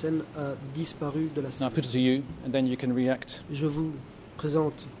lorsque Son Sen a disparu de la Now I scène. put it to you, and then you can react. Je vous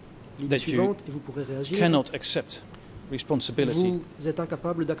présente l'idée That you suivante et vous pourrez réagir. Cannot accept responsibility Vous êtes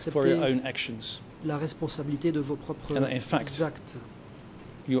incapable for d'accepter your own actions. la responsabilité de vos propres And in fact, actes.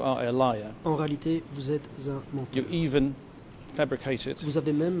 You are a liar. En réalité, vous êtes un menteur. You even fabricated Vous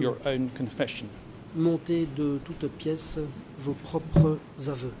avez même your own confession. monté de toutes pièces vos propres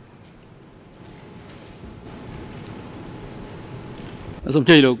aveux. សូម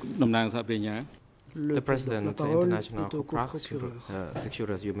ជ័យលោកតំណាងសហប្រញ្ញា Le The président, la President, parole International est au co-procureur.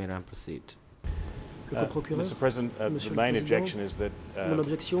 Securers, you may now proceed. Le co-procureur, Mr. President, Monsieur the le main Président, objection is that mon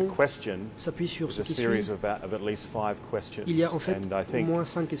objection the question s'appuie sur is ce a qui series suit. of at least 5 questions. Il y a en fait and I au think moins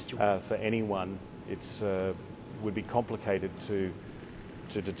 5 questions. for anyone, it's would be complicated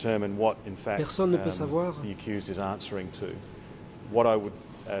to determine what, in fact, Personne ne peut savoir the accused is answering to. What I would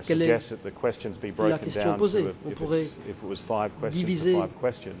quelle est suggest that the questions be broken question down posée. to On if pourrait it was 5 questions diviser to 5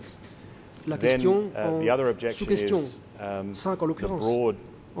 questions. La Then question the other en objection sous-questions, is 5 en the l'occurrence. broad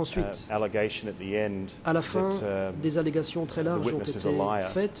Ensuite, allegation at the end à la fin, that, des allégations très larges ont witness is été a liar.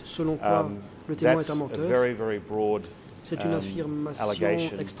 faites, selon quoi le témoin est That's un a menteur. very, very broad C'est une affirmation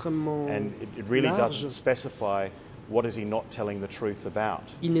allegation, extrêmement and it really large. doesn't specify what is he not telling the truth about.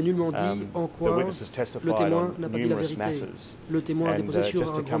 Il n'est nullement dit en The quoi witnesses le testified témoin on n'a pas dit la numerous vérité. matters, Le témoin a and déposé sur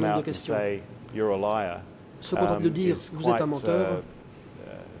just un to grand come nombre de out and questions. say you're a liar Se contenter de dire is vous êtes un quite, menteur,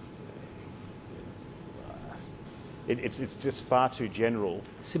 it's just far too general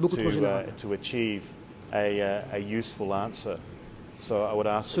c'est beaucoup trop général. to achieve a useful answer. So I would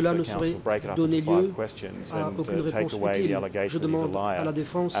ask Cela that ne the saurait council break it up donner into 5 lieu questions à and aucune take réponse away the utile. Je allegation that he's a demande à la liar.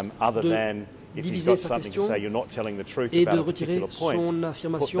 défense Other de than if he's diviser got sa something to question say you're not telling the truth et de about a retirer particular point, son put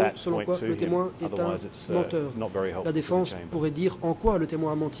affirmation that selon point quoi to le him. témoin est un Otherwise, it's menteur. not very helpful La to the défense chamber. pourrait dire en quoi le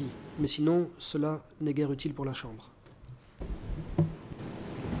témoin a menti, mais sinon cela n'est guère utile pour la Chambre.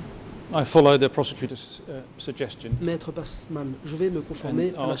 I follow the prosecutor's suggestion. Maître Passman, je vais me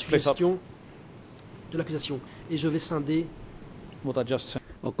conformer And à la I'll split up. suggestion de l'accusation et je vais scinder What I just said.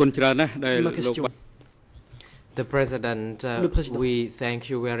 អរគុណច្រើនណាស់ដែល ma លោក question. The President, Le Président. we thank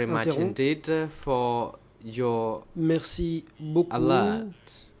you very much Interrompt. indeed for your Merci beaucoup alert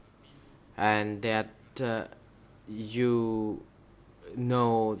and that you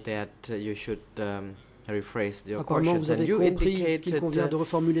know that you should rephrase your Apparemment, questions, vous and avez you compris qu'il indicated convient de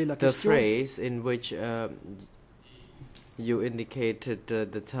reformuler la the question. phrase in which you indicated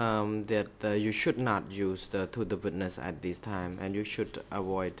the term that you should not use to the witness at this time, and you should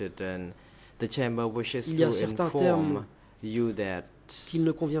avoid it. And the chamber wishes Il y a to certains inform termes you that qu'il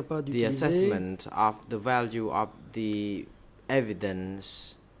ne convient pas the d'utiliser. assessment of the value of the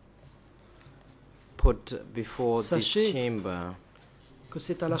evidence put before this Sachez chamber Que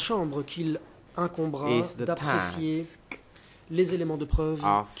c'est à la Chambre qu'il incombera is the d'apprécier task les éléments de preuve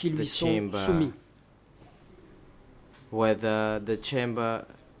of qui lui the sont chamber, soumis. whether the chamber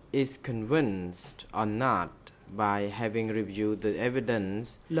is convinced or not by having reviewed the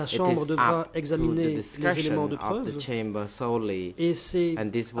evidence, La it is Chambre devra up to the examiner les discretion éléments de of the preuve chamber solely, et c'est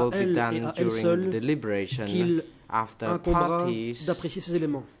and this à will be elle et done à elle during seule the deliberation qu'il after incombera parties d'apprécier ces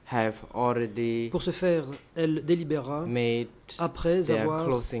éléments. have already Pour ce faire, elle délibérera made après their avoir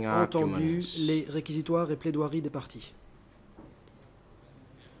closing entendu arguments. les réquisitoires et plaidoiries des parties.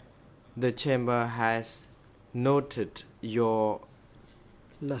 The chamber has noted your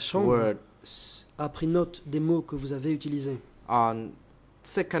La Chambre words a pris note des mots que vous avez utilisés. on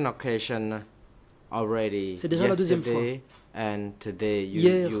second occasion already. C'est déjà la deuxième fois. Yesterday and today you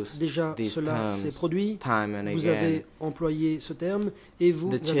Hier, used déjà, these cela s'est terms produit. time and Vous again. avez employé ce terme et vous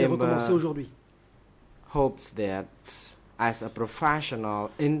The avez chamber recommencé aujourd'hui. hopes that as a professional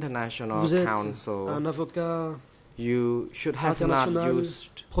international Vous êtes counsel, un avocat, you should have not international,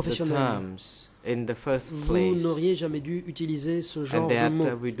 used the professionnel. terms in the first vous place, n'auriez jamais dû utiliser ce genre and de that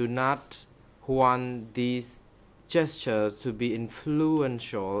mots. we do not want these gestures to be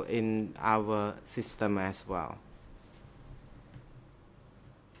influential in our system as well.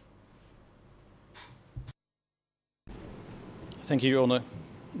 Thank you, Your Honour.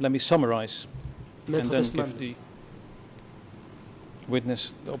 Let me summarise and Maître then Pestman, give the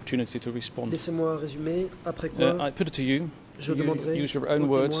witness the opportunity to respond. laissez-moi résumer, après quoi I put it to you, je you demanderai use your au own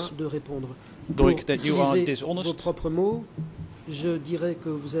témoin words, de répondre. Doik, Pour that you are utiliser dishonest vos propres mots, je dirais que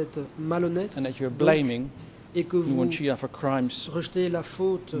vous êtes malhonnête and that you're donc, blaming et que vous Nuon for crimes rejetez la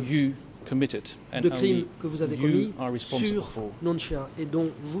faute you committed and de crimes only que vous avez you commis are responsible sur for. Nonchia et dont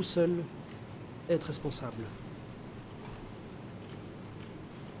vous seul êtes responsable.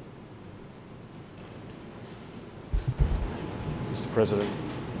 Mr. President.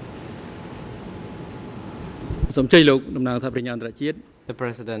 សូមជ័យលោកតំណាងថាប្រញ្ញាអន្តរជាតិ The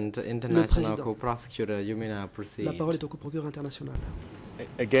President, International Président. Co-Prosecutor, you may now proceed. La parole est au co-procureur international.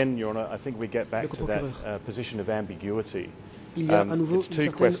 Again, Your Honour, I think we get back Le to that procureur. position of ambiguity. Il y a à nouveau It's une two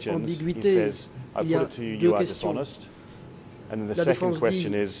certaine questions. He ambiguïté. says, I Il y a put it to you, deux you are questions. dishonest. And then the La second défense question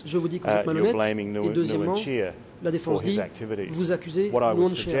dit, is, je vous dis que vous êtes you're malhonnête. blaming Et deuxièmement, Nuon la défense for his dit, activities. vous accusez What I would Nuon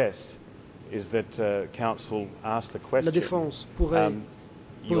Chea. suggest is that counsel ask the La question, défense pourrait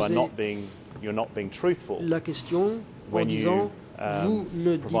you are poser you're not being truthful la question en when you disant, vous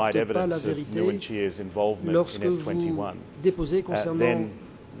ne provide dites pas la evidence of vérité Nuon Chea's involvement lorsque in vous S21. déposez concernant Then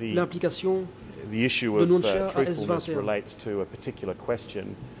l'implication the issue de of Nuon Chea à truthfulness S21. relates to a particular question,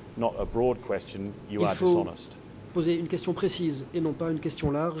 not a broad question. You Il are faut dishonest. poser une question précise et non pas une question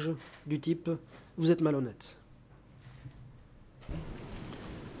large du type « vous êtes malhonnête ».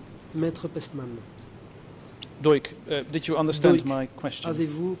 Maître Pestman, Doik, did you understand Doik, my question?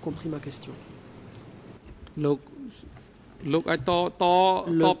 avez-vous compris ma question? លោកអាចត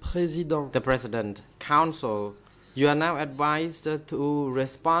Le président, The President, Counsel, you are now advised to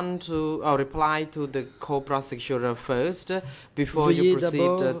respond to or reply to the co-prosecutor first before you Veuillez proceed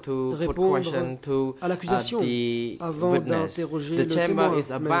d'abord to put répondre question to à l'accusation the avant witness. d'interroger The le chamber témoin, is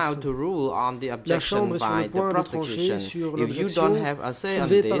about maître. to rule on the objection Chambre est sur by le the point de prosecution. trancher sur If you l'objection don't have a say on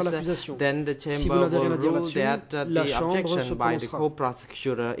soulevée par this, l'accusation. then the Si vous chamber n'avez rien will à dire rule là-dessus, that la the Chambre objection se by the prononcera.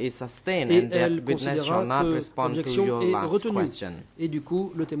 co-prosecutor is sustained Et and that elle witness shall considérera not que respond to l'objection your est last retenue. question. Et du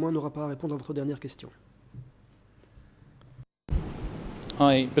coup, le témoin n'aura pas à répondre à votre dernière question.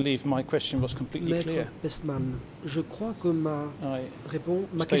 I believe my question was completely Maître clear. Pestman, je crois que ma I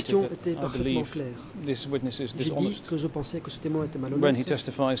question stated était that I parfaitement believe claire. this witness is J'ai dit dishonest que je pensais que ce témoin était when he malhonnête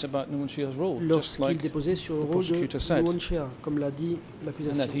testifies about Nuon Chea's role, just lorsqu'il like déposait sur le the rôle de prosecutor said. Nuon Chea, comme l'a dit and that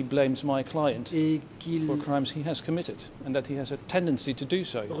l'accusation, he blames my client et qu'il for crimes he has committed and that he has a tendency to do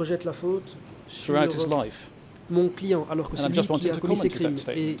so rejette la faute sur throughout his life. mon client, alors que And c'est I lui just qui wanted a to commis ces comment to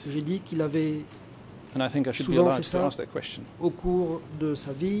that crimes. Et statement. j'ai dit qu'il avait, And I think I should be Souvent allowed fait to ça. ask that question. au cours de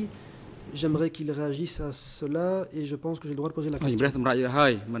sa vie, j'aimerais qu'il réagisse à cela et je pense que j'ai le droit de poser la ឲ្យជំរះ question. សម្រាប់ឲ្យហើ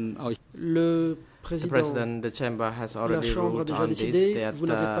យមិនឲ្យ Le The président, President, the chamber has la already Chambre a ruled déjà on this décidé, that vous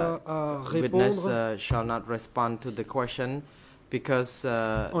n'avez pas à witness répondre. shall not respond to the question because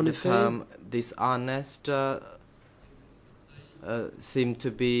En the effet, term dishonest seem to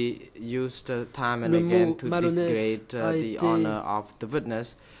be used time and Le again mot to malhonnête disgrade a the été honor of the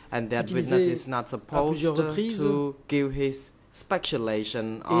witness, and that utilisé witness is not supposed plusieurs reprises. to give his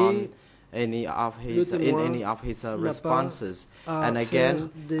speculation Et on any of his in témoin any of his n'a pas responses. à And faire again,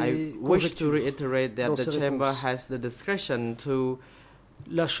 des I wish to conjectures reiterate that dans the ses chamber réponses. has the discretion to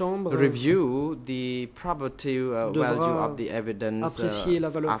La Chambre review the probability value devra of the evidence apprécier la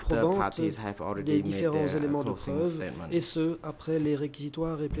valeur after probante parties have des already made différents their éléments de closing preuve, statement. et ce, après les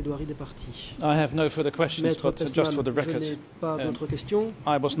réquisitoires et plaidoiries des parties. I have no further questions, Maître but just for the Pestman, je record, n'ai pas d'autres questions,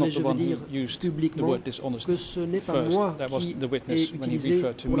 I was mais not je the veux one dire who used the publiquement word dishonest que ce n'est pas first. moi That was qui the ai witness when he utilisé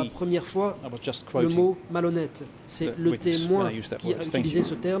referred to pour la me. première fois I was just le quoting. mot malhonnête. C'est the le witness témoin when I used that qui a word. Thank utilisé you.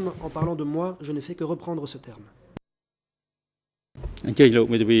 ce terme en parlant de moi. Je ne fais que reprendre ce terme. អញ្ជើញលោក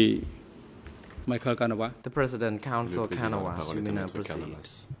មេធាវី Michael Kanawha The President Le Council président, la Kanawas, parole you est à may now Maître proceed. Canamas.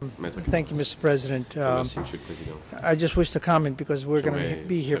 Maître Thank you, Canamas. Mr. President. Merci, Monsieur le Président. I just wish to comment because we're going to J'aurais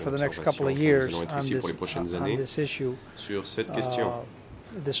be here fait for the next l'observation couple of que nous years allons être on ici pour les prochaines années this issue, Sur cette question,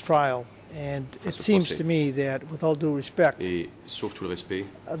 this trial. And it ce seems procès. to me that, with all due respect, et sauf tout le respect,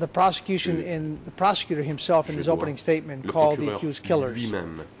 the prosecution que and the prosecutor himself in je his dois, opening statement le called the procureur accused killers,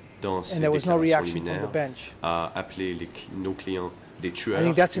 lui-même, dans and ses there was no déclarations reaction from the liminaires, bench. a appelé nos clients des tueurs. I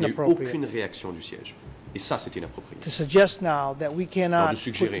think that's Il n'y a eu inappropriate. aucune réaction du siège. Et ça, c'est inapproprié. To suggest now that we Alors, cannot de put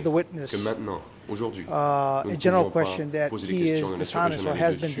suggérer to the witness que maintenant, aujourd'hui, a nous ne general pouvons pas question that poser he des questions is dans la dishonest or surrégionale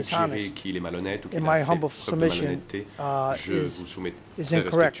has et de been suggérer dishonest, qu'il est malhonnête ou qu'il in a my fait humble preuve de submission, malhonnêteté. Je vous soumets is très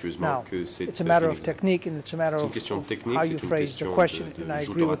incorrect. respectueusement Now, que c'est it's a matter of inexact. technique and it's a matter C'est une of question de technique, how c'est you une phrase the question question. de And I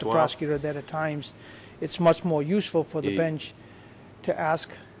jeu agree with the d'oratoire. prosecutor that at times it's much more useful for the Et- bench to ask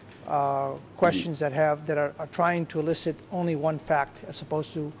questions that are trying to elicit only one fact as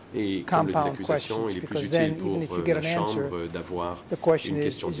opposed to Et comme le dit compound l'accusation, questions, il est plus because utile then even if pour you get la an answer, Chambre d'avoir the question une is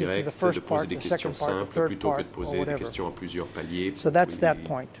question it to the directe, de first part, poser des the questions second part, the simples third plutôt que part, de or poser des whatever. questions à plusieurs paliers So that's that et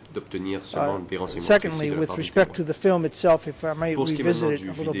point. d'obtenir seulement des renseignements Secondly, précis de la with part du respect to témoin. the film itself, if I may Pour ce qui est revisit maintenant it du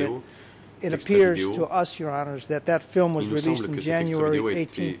a little bit, vidéo, it l'extrait appears vidéo, to us, Your Honors, that that film was il nous released semble in que cet extrait January vidéo a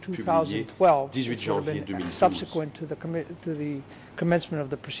été 18, publié 2012, 18 which would have janvier been 2012. subsequent to the commencement of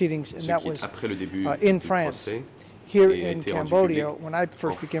the proceedings, and ce that qui was est après le début in du France. procès. Here et a in été rendu Cambodia, public when I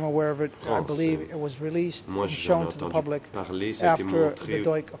first en became aware of it, I France. believe it was released Moi, and j'en ai shown to the entendu public parler, ça a été after montré the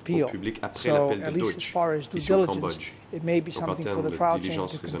Doik au appeal. public après So, l'appel at de least as Deutsch, far as due ici au diligence, Cambodge. it may be Donc en something for termes the de trial chamber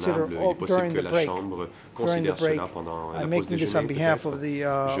diligence to consider raisonnable, il est possible during que the la break. Chambre During considère the break, cela pendant la I'm pause making this on déjeuner behalf peut-être.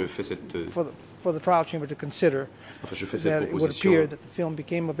 of the Je fais cette, for the trial chamber to consider enfin, je fais cette that it would proposition appear that the film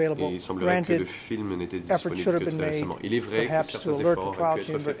became available. et il semblerait que le Granted, film n'était efforts should disponible have que been très made, récemment. Il est vrai que perhaps to certains alert the efforts trial auraient pu être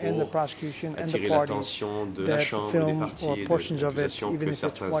chamber faits and the pour prosecution and the attirer parties l'attention de that la the Chambre, des film parties or et de portions of it, l'accusation even que if it's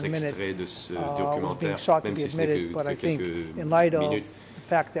certains 1 minute, extraits de ce was being documentaire, sought to même be si ce n'est admitted, but I que think quelques in light of minutes, the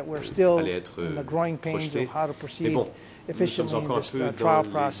fact that we're still allait être in the growing pains projeté. of how to Mais proceed bon, nous sommes efficiently in encore un this peu dans trial les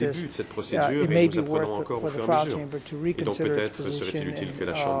process, débuts de cette procédure it may et be nous apprenons worth encore au for the fur et à trial mesure. chamber to Et donc reconsider its peut-être serait-il position utile que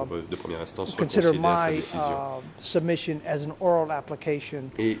la and, Chambre de première instance consider reconsidère sa my décision submission as an oral application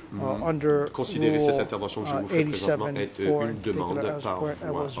et under considérer cette Rule intervention que je vous fais présentement 87 être for, in une demande particular, par voie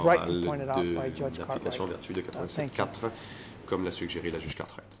was rightly orale pointed out by Judge d'application en Cartwright. vertu de 87.4 comme l'a suggéré la juge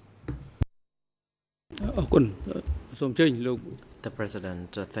Cartwright. អរគុណសូមអញ្ជើញលោក The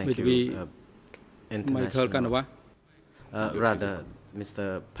President, thank Maybe you. Michael Kanawha Rather, Mr.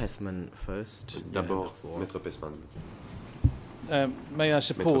 Pestman first. D'abord, Yeah, before. Maître Pestman. May I Maître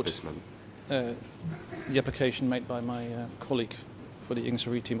support Pestman. the application made by my colleague for the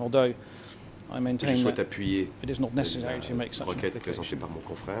Ingsari team, although I Je maintain souhaite that appuyer it is not necessary to make la such an requête présentée application, par mon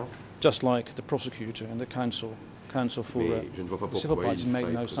confrère, just like the prosecutor and the counsel for mais je ne vois pas civil pourquoi parties il made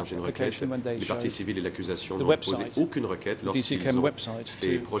faille no such présenter une requête. application when they Les show parties civiles et l'accusation the n'ont posé website, aucune requête lorsqu'ils DCCAM ont website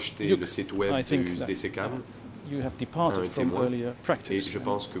fait to projeter look. le site I web think du that, DCCAM. You have un departed from témoin. earlier Et practice. je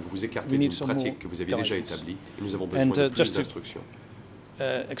pense que vous vous We écartez need d'une some pratique more que vous aviez déjà guidance. établie et nous avons besoin And, de plus just to- d'instructions.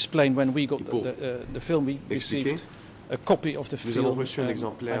 Explain when we got Et pour the film, we expliquer, received a copy of the nous film. avons reçu un I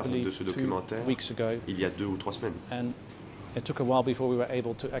exemplaire believe de ce 2 documentaire weeks ago, il y a 2 ou 3 semaines. and it took a while before we were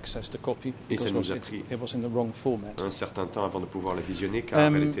able to access the copy Et ça because nous a it pris was in the wrong format. Un certain temps avant de pouvoir la visionner car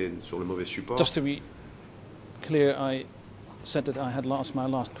elle était sur le mauvais support. Just to be clear, I said that I had my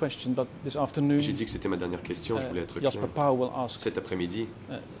last question, but this afternoon, J'ai dit que c'était ma dernière question, je voulais être clair. Jasper Pauw will ask Cet après-midi,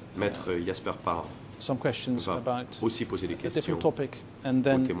 Maître Jasper Pauw some questions va about aussi poser des a questions different topic, and aux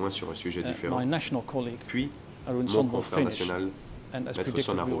then témoins sur un sujet my différent. national colleague, Puis, Arun mon Son, will confrère finish, national, and as Maître predicted,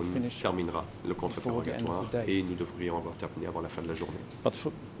 Son we will Haroun, finish. terminera le contre-interrogatoire before the end of the day. et nous devrions avoir terminé avant la fin de la journée. But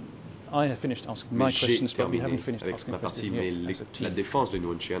I have finished asking Mais my j'ai questions, but we terminé haven't finished avec asking ma partie, questions mais yet as a la team. défense de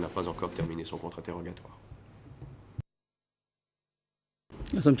Nguyen Chia n'a pas encore terminé son contre-interrogatoire.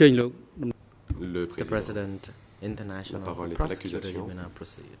 សូមអញ្ជើញលោក Le The président, President, International La parole est à Prosecutor, l'accusation. you may now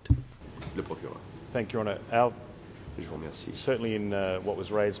proceed. le procureur. Thank you, Your Honour. Je vous remercie. Certainly in what was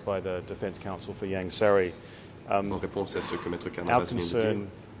raised by the Defence Counsel for Yang Sari, En réponse à ce que Maître our Canavas vient de dire, concern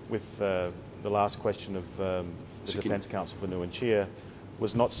with the last question of Ce the qui- Defence Counsel for Nguyen Chia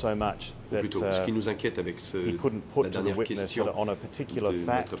was not so much Ou that plutôt, ce qui nous inquiète avec he couldn't la put to the dernière witness question that on a particular de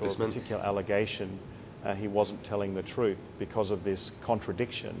fact Maître or a Pestman, particular allegation he wasn't telling the truth because of this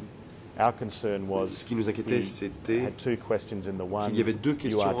contradiction. Our concern was ce qui nous inquiétait, he c'était had two questions in the one. qu'il y avait deux You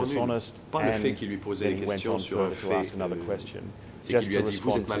questions are en une. dishonest, Pas le and fait qu'il lui posait then des he went questions on sur un further to fait, ask another question. c'est qu'il lui a Just to dit vous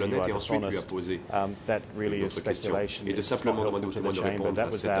êtes respond to malhonnête you et are ensuite lui a dishonest, posé that really une is autre question. speculation. Et de It's simplement not demander au helpful to témoin de the chamber. répondre That à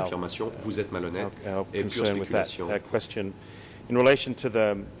was cette affirmation, vous êtes malhonnête, our est pure concern with that spéculation. question. In relation to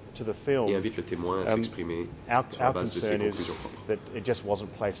the film, Et invite le témoin à s'exprimer our sur la base de ses concern is conclusions propres. that it just wasn't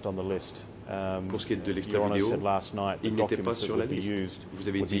placed on the list. Pour ce qui est de l'extrait Your Honour vidéo, said last night il the n'était pas documents that sur la would be liste. used Vous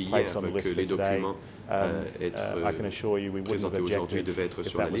avez would dit be placed hier on the que list les for today. documents I can assure you we wouldn't have présentés aujourd'hui objected devaient être if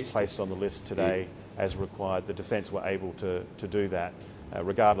sur la that was liste. placed on the list today as required. The defence were able to do that,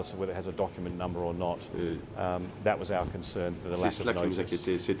 regardless of whether it has a document number or not. That was our concern, the C'est lack cela of qui nous notice.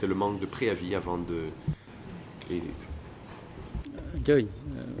 inquiétait, c'était le manque de préavis avant de... Et chơi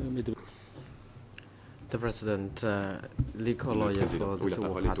The President, legal lawyer Président. for Oui, the la civil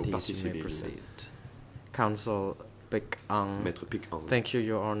parole est au parties, parti you may civil. proceed. Counsel Pick Ang. Maître Pic Ang. Thank you,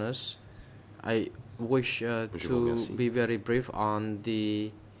 Your Honours. I wish Je vous to remercie. be very brief on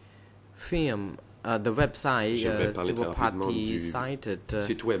the film, the website J'aimerais parler très civil rapidement party du cited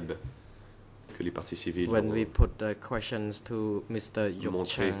site web que les partis civils when ont we put questions to Mr. Yuk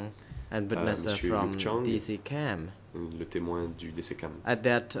montré Chang and witness Monsieur from Yuk Chang. DC Cam. le témoin du DCCAM. At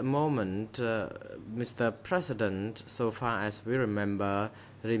that moment, Mr. President, so far as we remember,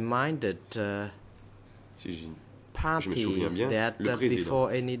 reminded Si je me parties souviens bien, that le président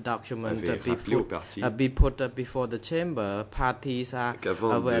before any document avait rappelé aux parties be put before the chamber, parties are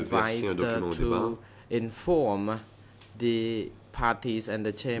qu'avant de verser un advised document au débat, to inform the parties and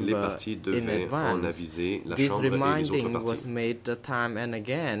the les chamber parties in devaient en advance. aviser la This Chambre et les autres reminding was parties. made time and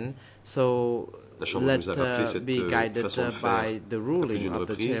again, so La Chambre let nous a rappelé cette be guided façon de by faire the à ruling plusieurs of the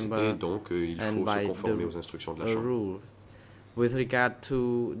reprises chamber et donc il and faut se by conformer the aux instructions de la Chambre. rule. With regard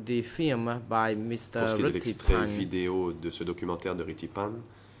to the film by Mr. Pour ce qui est de l'extrait Ritipan, vidéo de ce documentaire de Ritipan,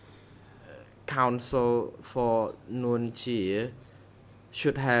 counsel for Nuon Chea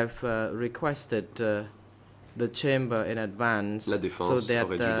should have requested the chamber in advance la so défense that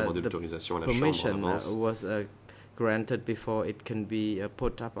aurait dû demander the l'autorisation à la Chambre en permission avance was granted before it can be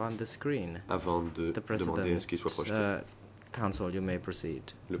put up on the screen. avant de The demander à ce qu'il soit President, projeté. counsel, you may proceed.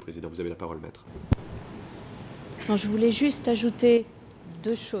 Le Président, vous avez la parole, Maître. Non, je voulais juste ajouter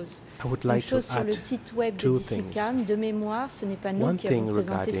deux choses. I would Une like to chose sur le add site web de two DCCAM, de mémoire, ce n'est pas nous One qui avons thing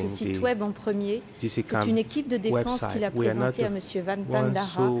présenté ce regarding site the web en premier, c'est DCCAM une équipe de défense qui l'a website. We are not présenté à the M. Van ones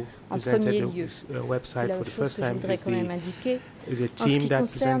Tandara who en presented premier the lieu. C'est website la for autre the chose first que je time voudrais is quand même the indiquer. is a En ce team qui that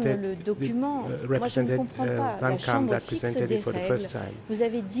concerne presented le document, moi je ne represented comprends pas. Van La Cam Chambre that fixe presented des it for the règles. first time. Vous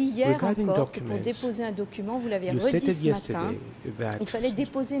avez dit hier Regarding encore que pour documents, déposer un document, vous l'avez You redit stated ce matin, yesterday that il fallait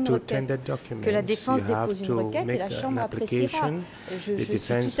déposer une to requête. tender documents, Que la défense you have dépose une to requête et make la an Chambre appréciera. application. Je The suis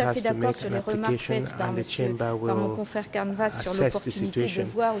defense tout à has fait to d'accord make sur an les remarques application faites par, and the monsieur, chamber par mon will confrère Canvas sur assess the l'opportunité de situation.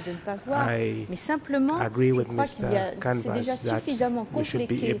 voir ou de ne pas voir. I Mais simplement, agree je with crois qu'il y a, Mr. c'est déjà Canvas that suffisamment we should be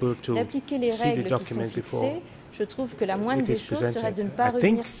compliqué able to d'appliquer les see the règles qui sont document before fixées. Je trouve que la moindre it des is choses serait presented. de ne pas I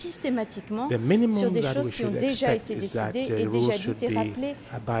revenir think systématiquement the minimum sur des that choses we qui ont should déjà expect été is that décidées the et rules déjà should dites et be rappelées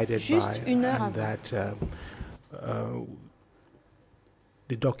abided juste by une heure and avant. that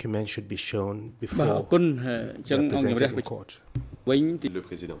the document should be shown បាទអរ before គុណចឹងអង្គជំរះ represented in court. វិញទី Le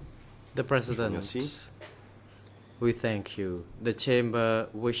Président. The President, Merci. we thank you. The Chamber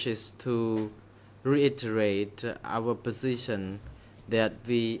wishes to reiterate our position that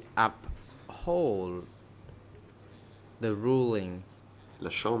we uphold the ruling La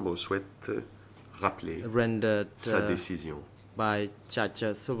Chambre souhaite rappeler rendered sa décision by Judge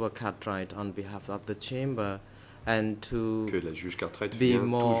Silver Cartwright on behalf of the Chamber and to que la juge Cartwright be vient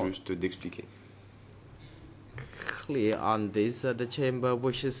more tout juste d'expliquer. clear on this. The Chamber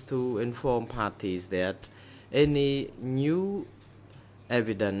wishes to inform parties that any new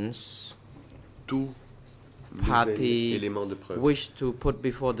evidence Tout nouvel party élément de preuve wish to put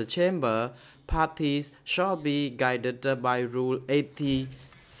before the Chamber, parties shall be guided by Rule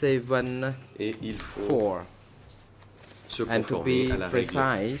 87.4. et il faut se And to conformer be à la règle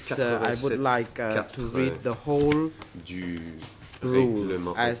precise, I would like to read the whole du rule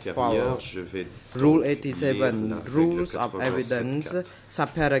règlement as intérieur. follows. Je vais Rule donc lire 87, la règle Rules of 87.4. Evidence,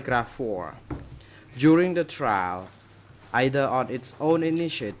 subparagraph 4. During the trial, either on its own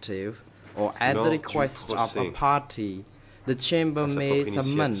initiative or at Lors the du request of a procès, party, the chamber à sa may propre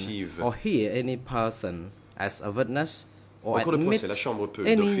summon initiative, or hear any person as a witness or En cours de procès, admit la Chambre peut,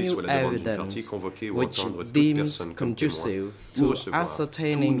 any d'office ou new à la demande du parti, evidence convoquer ou which entendre toute deems personne comme témoin conducive ou to recevoir tout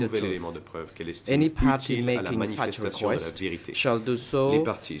ascertaining the nouvel truth. élément de preuve qu'elle estime Any party utile à la making such manifestation de la request vérité. shall do so Les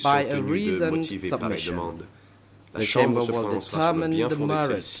partis sont by a tenus de reasoned motiver pareille submission. demande. La The Chambre Chamber se will prononcera sur le determine bien the fondé de merits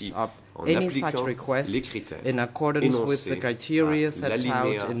celle-ci of en any such appliquant request les critères in accordance with the énoncés criteria à set l'alinéa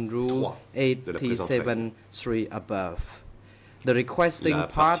out in Rule 3 de la présente règle. 87.3 above. The requesting La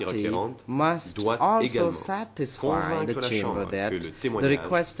partie party requérante must doit also également satisfy convaincre the la Chamber Chambre that que le the témoignage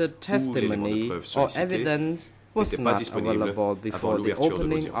requested ou l'élément de testimony preuve or sollicité evidence was n'était pas not disponible available avant before the l'ouverture de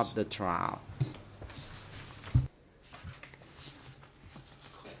opening l'audience. of the trial.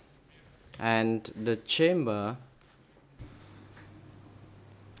 And the Chamber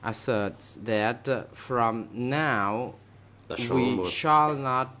asserts that from now La we Chambre shall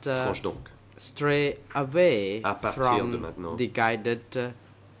not tranche donc. stray away À partir de from maintenant, the guided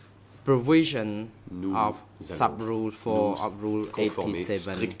provision nous of allons sub-rule 4 nous of Rule conformer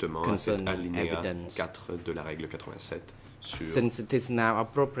 87 strictement à cet concerning alinéa evidence. 4 de la règle 87 sur Since it is now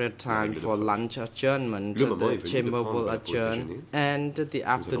appropriate time règle de for preuve. lunch adjournment, Le moment est the venu de Chamber prendre will la pause adjourn déjeuner. and the allons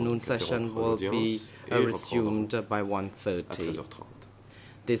afternoon donc session interrompre will be l'audience et reprendre resumed by à 1:30. 13h30.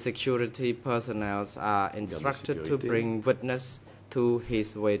 The security personnel are instructed to sécurité. bring witness to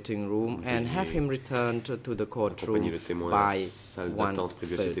his waiting room and have Veuillez him returned to the courtroom Accompagner le témoin à la by salle d'attente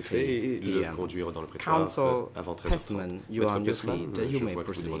prévue à cet effet et 1:30 le p.m. conduire dans le prétoire Counsel avant 13h30. Pessman, you are on your Pessman, feet. je You may vois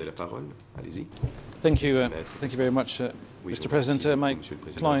que vous demandez proceed. la parole. Allez-y. Thank you. Maître Thank you very much, Oui, je Mr. vous President. remercie, My Monsieur le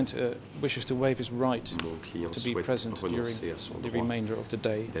Président. client wishes to waive his right Mon client to be souhaite present during renoncer à son the droit remainder of the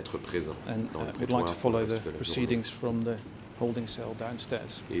day, d'être présent and dans le would prétoire like to pour le follow the reste de la journée proceedings from the holding cell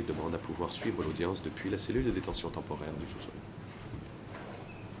downstairs. et demande à pouvoir suivre l'audience depuis la cellule de détention temporaire du sous-sol.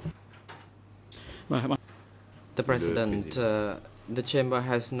 The President, the Chamber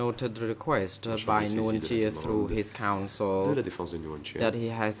has noted the request by Nguyen Chia through his de counsel la défense de Nguyen Chia, that he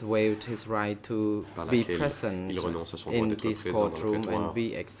has waived his right to par be laquelle present il renonce à son droit in d'être this présent dans le courtroom prétoire. and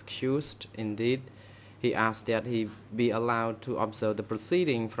be excused. Indeed, he asked that he be allowed to observe the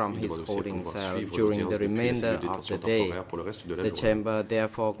proceeding from Il his demande aussi à holding pouvoir cell suivre during l'audience the depuis la remainder cellule de of détention the day. temporaire pour le reste de la The journée. Chamber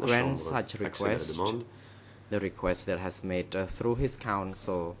therefore La grants Chambre such accède à la request, demande, the request that has made through his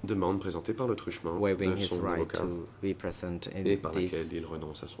counsel, demande présentée par le truchement waiving de his son right avocat to be present et in par this. laquelle il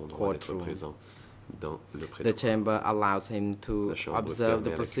renonce à son droit d'être courtroom. présent dans le The prétoire. Chamber allows him to La Chambre observe the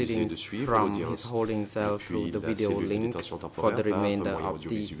permet à l'accusé proceeding de suivre from l'audience his holding cell through depuis the la video cellule de link détention for temporaire the par remainder moyen of the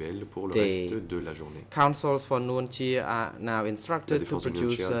audiovisuel pour le day. reste de la journée. Counsels for Nguyen Chia are now La instructed to défense de Nguyen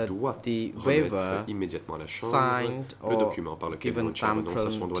produce Chia doit the remettre waiver immédiatement à la Chambre signed le or document par lequel given Nguyen Chia renonce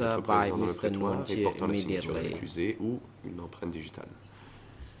à son droit d'être thumbprint présent by dans le Mr. prétoire Nguyen et Chia portant la signature de immediately. l'accusé ou une empreinte digitale.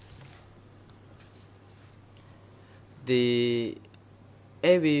 The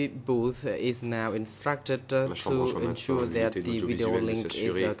AV booth is now instructed La Chambre to reçoit ensure maintenant that l'unité the video d'audiovisuel de link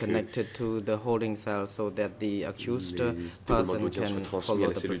s'assurer is que connected to the holding cell so that the accused les dénouements person d'audience soient can transmis à follow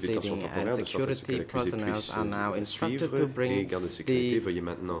la the cellule de détention proceeding, temporaire and de sorte à ce que security l'accusé personnel puisse are now instructed to suivre et bring garde de sécurité the veuillez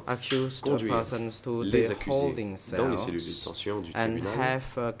maintenant accused conduire persons to les the accusés holding dans les cellules de cells détention du and tribunal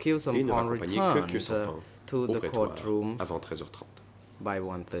have Kyusum et ne Pon raccompagner que returned Kyusum to au the prétoire courtroom avant 13h30. by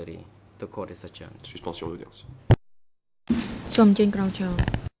 1:30. The court is adjourned. Suspension d'audience. សូមអញ្ជើញក្រោយចោល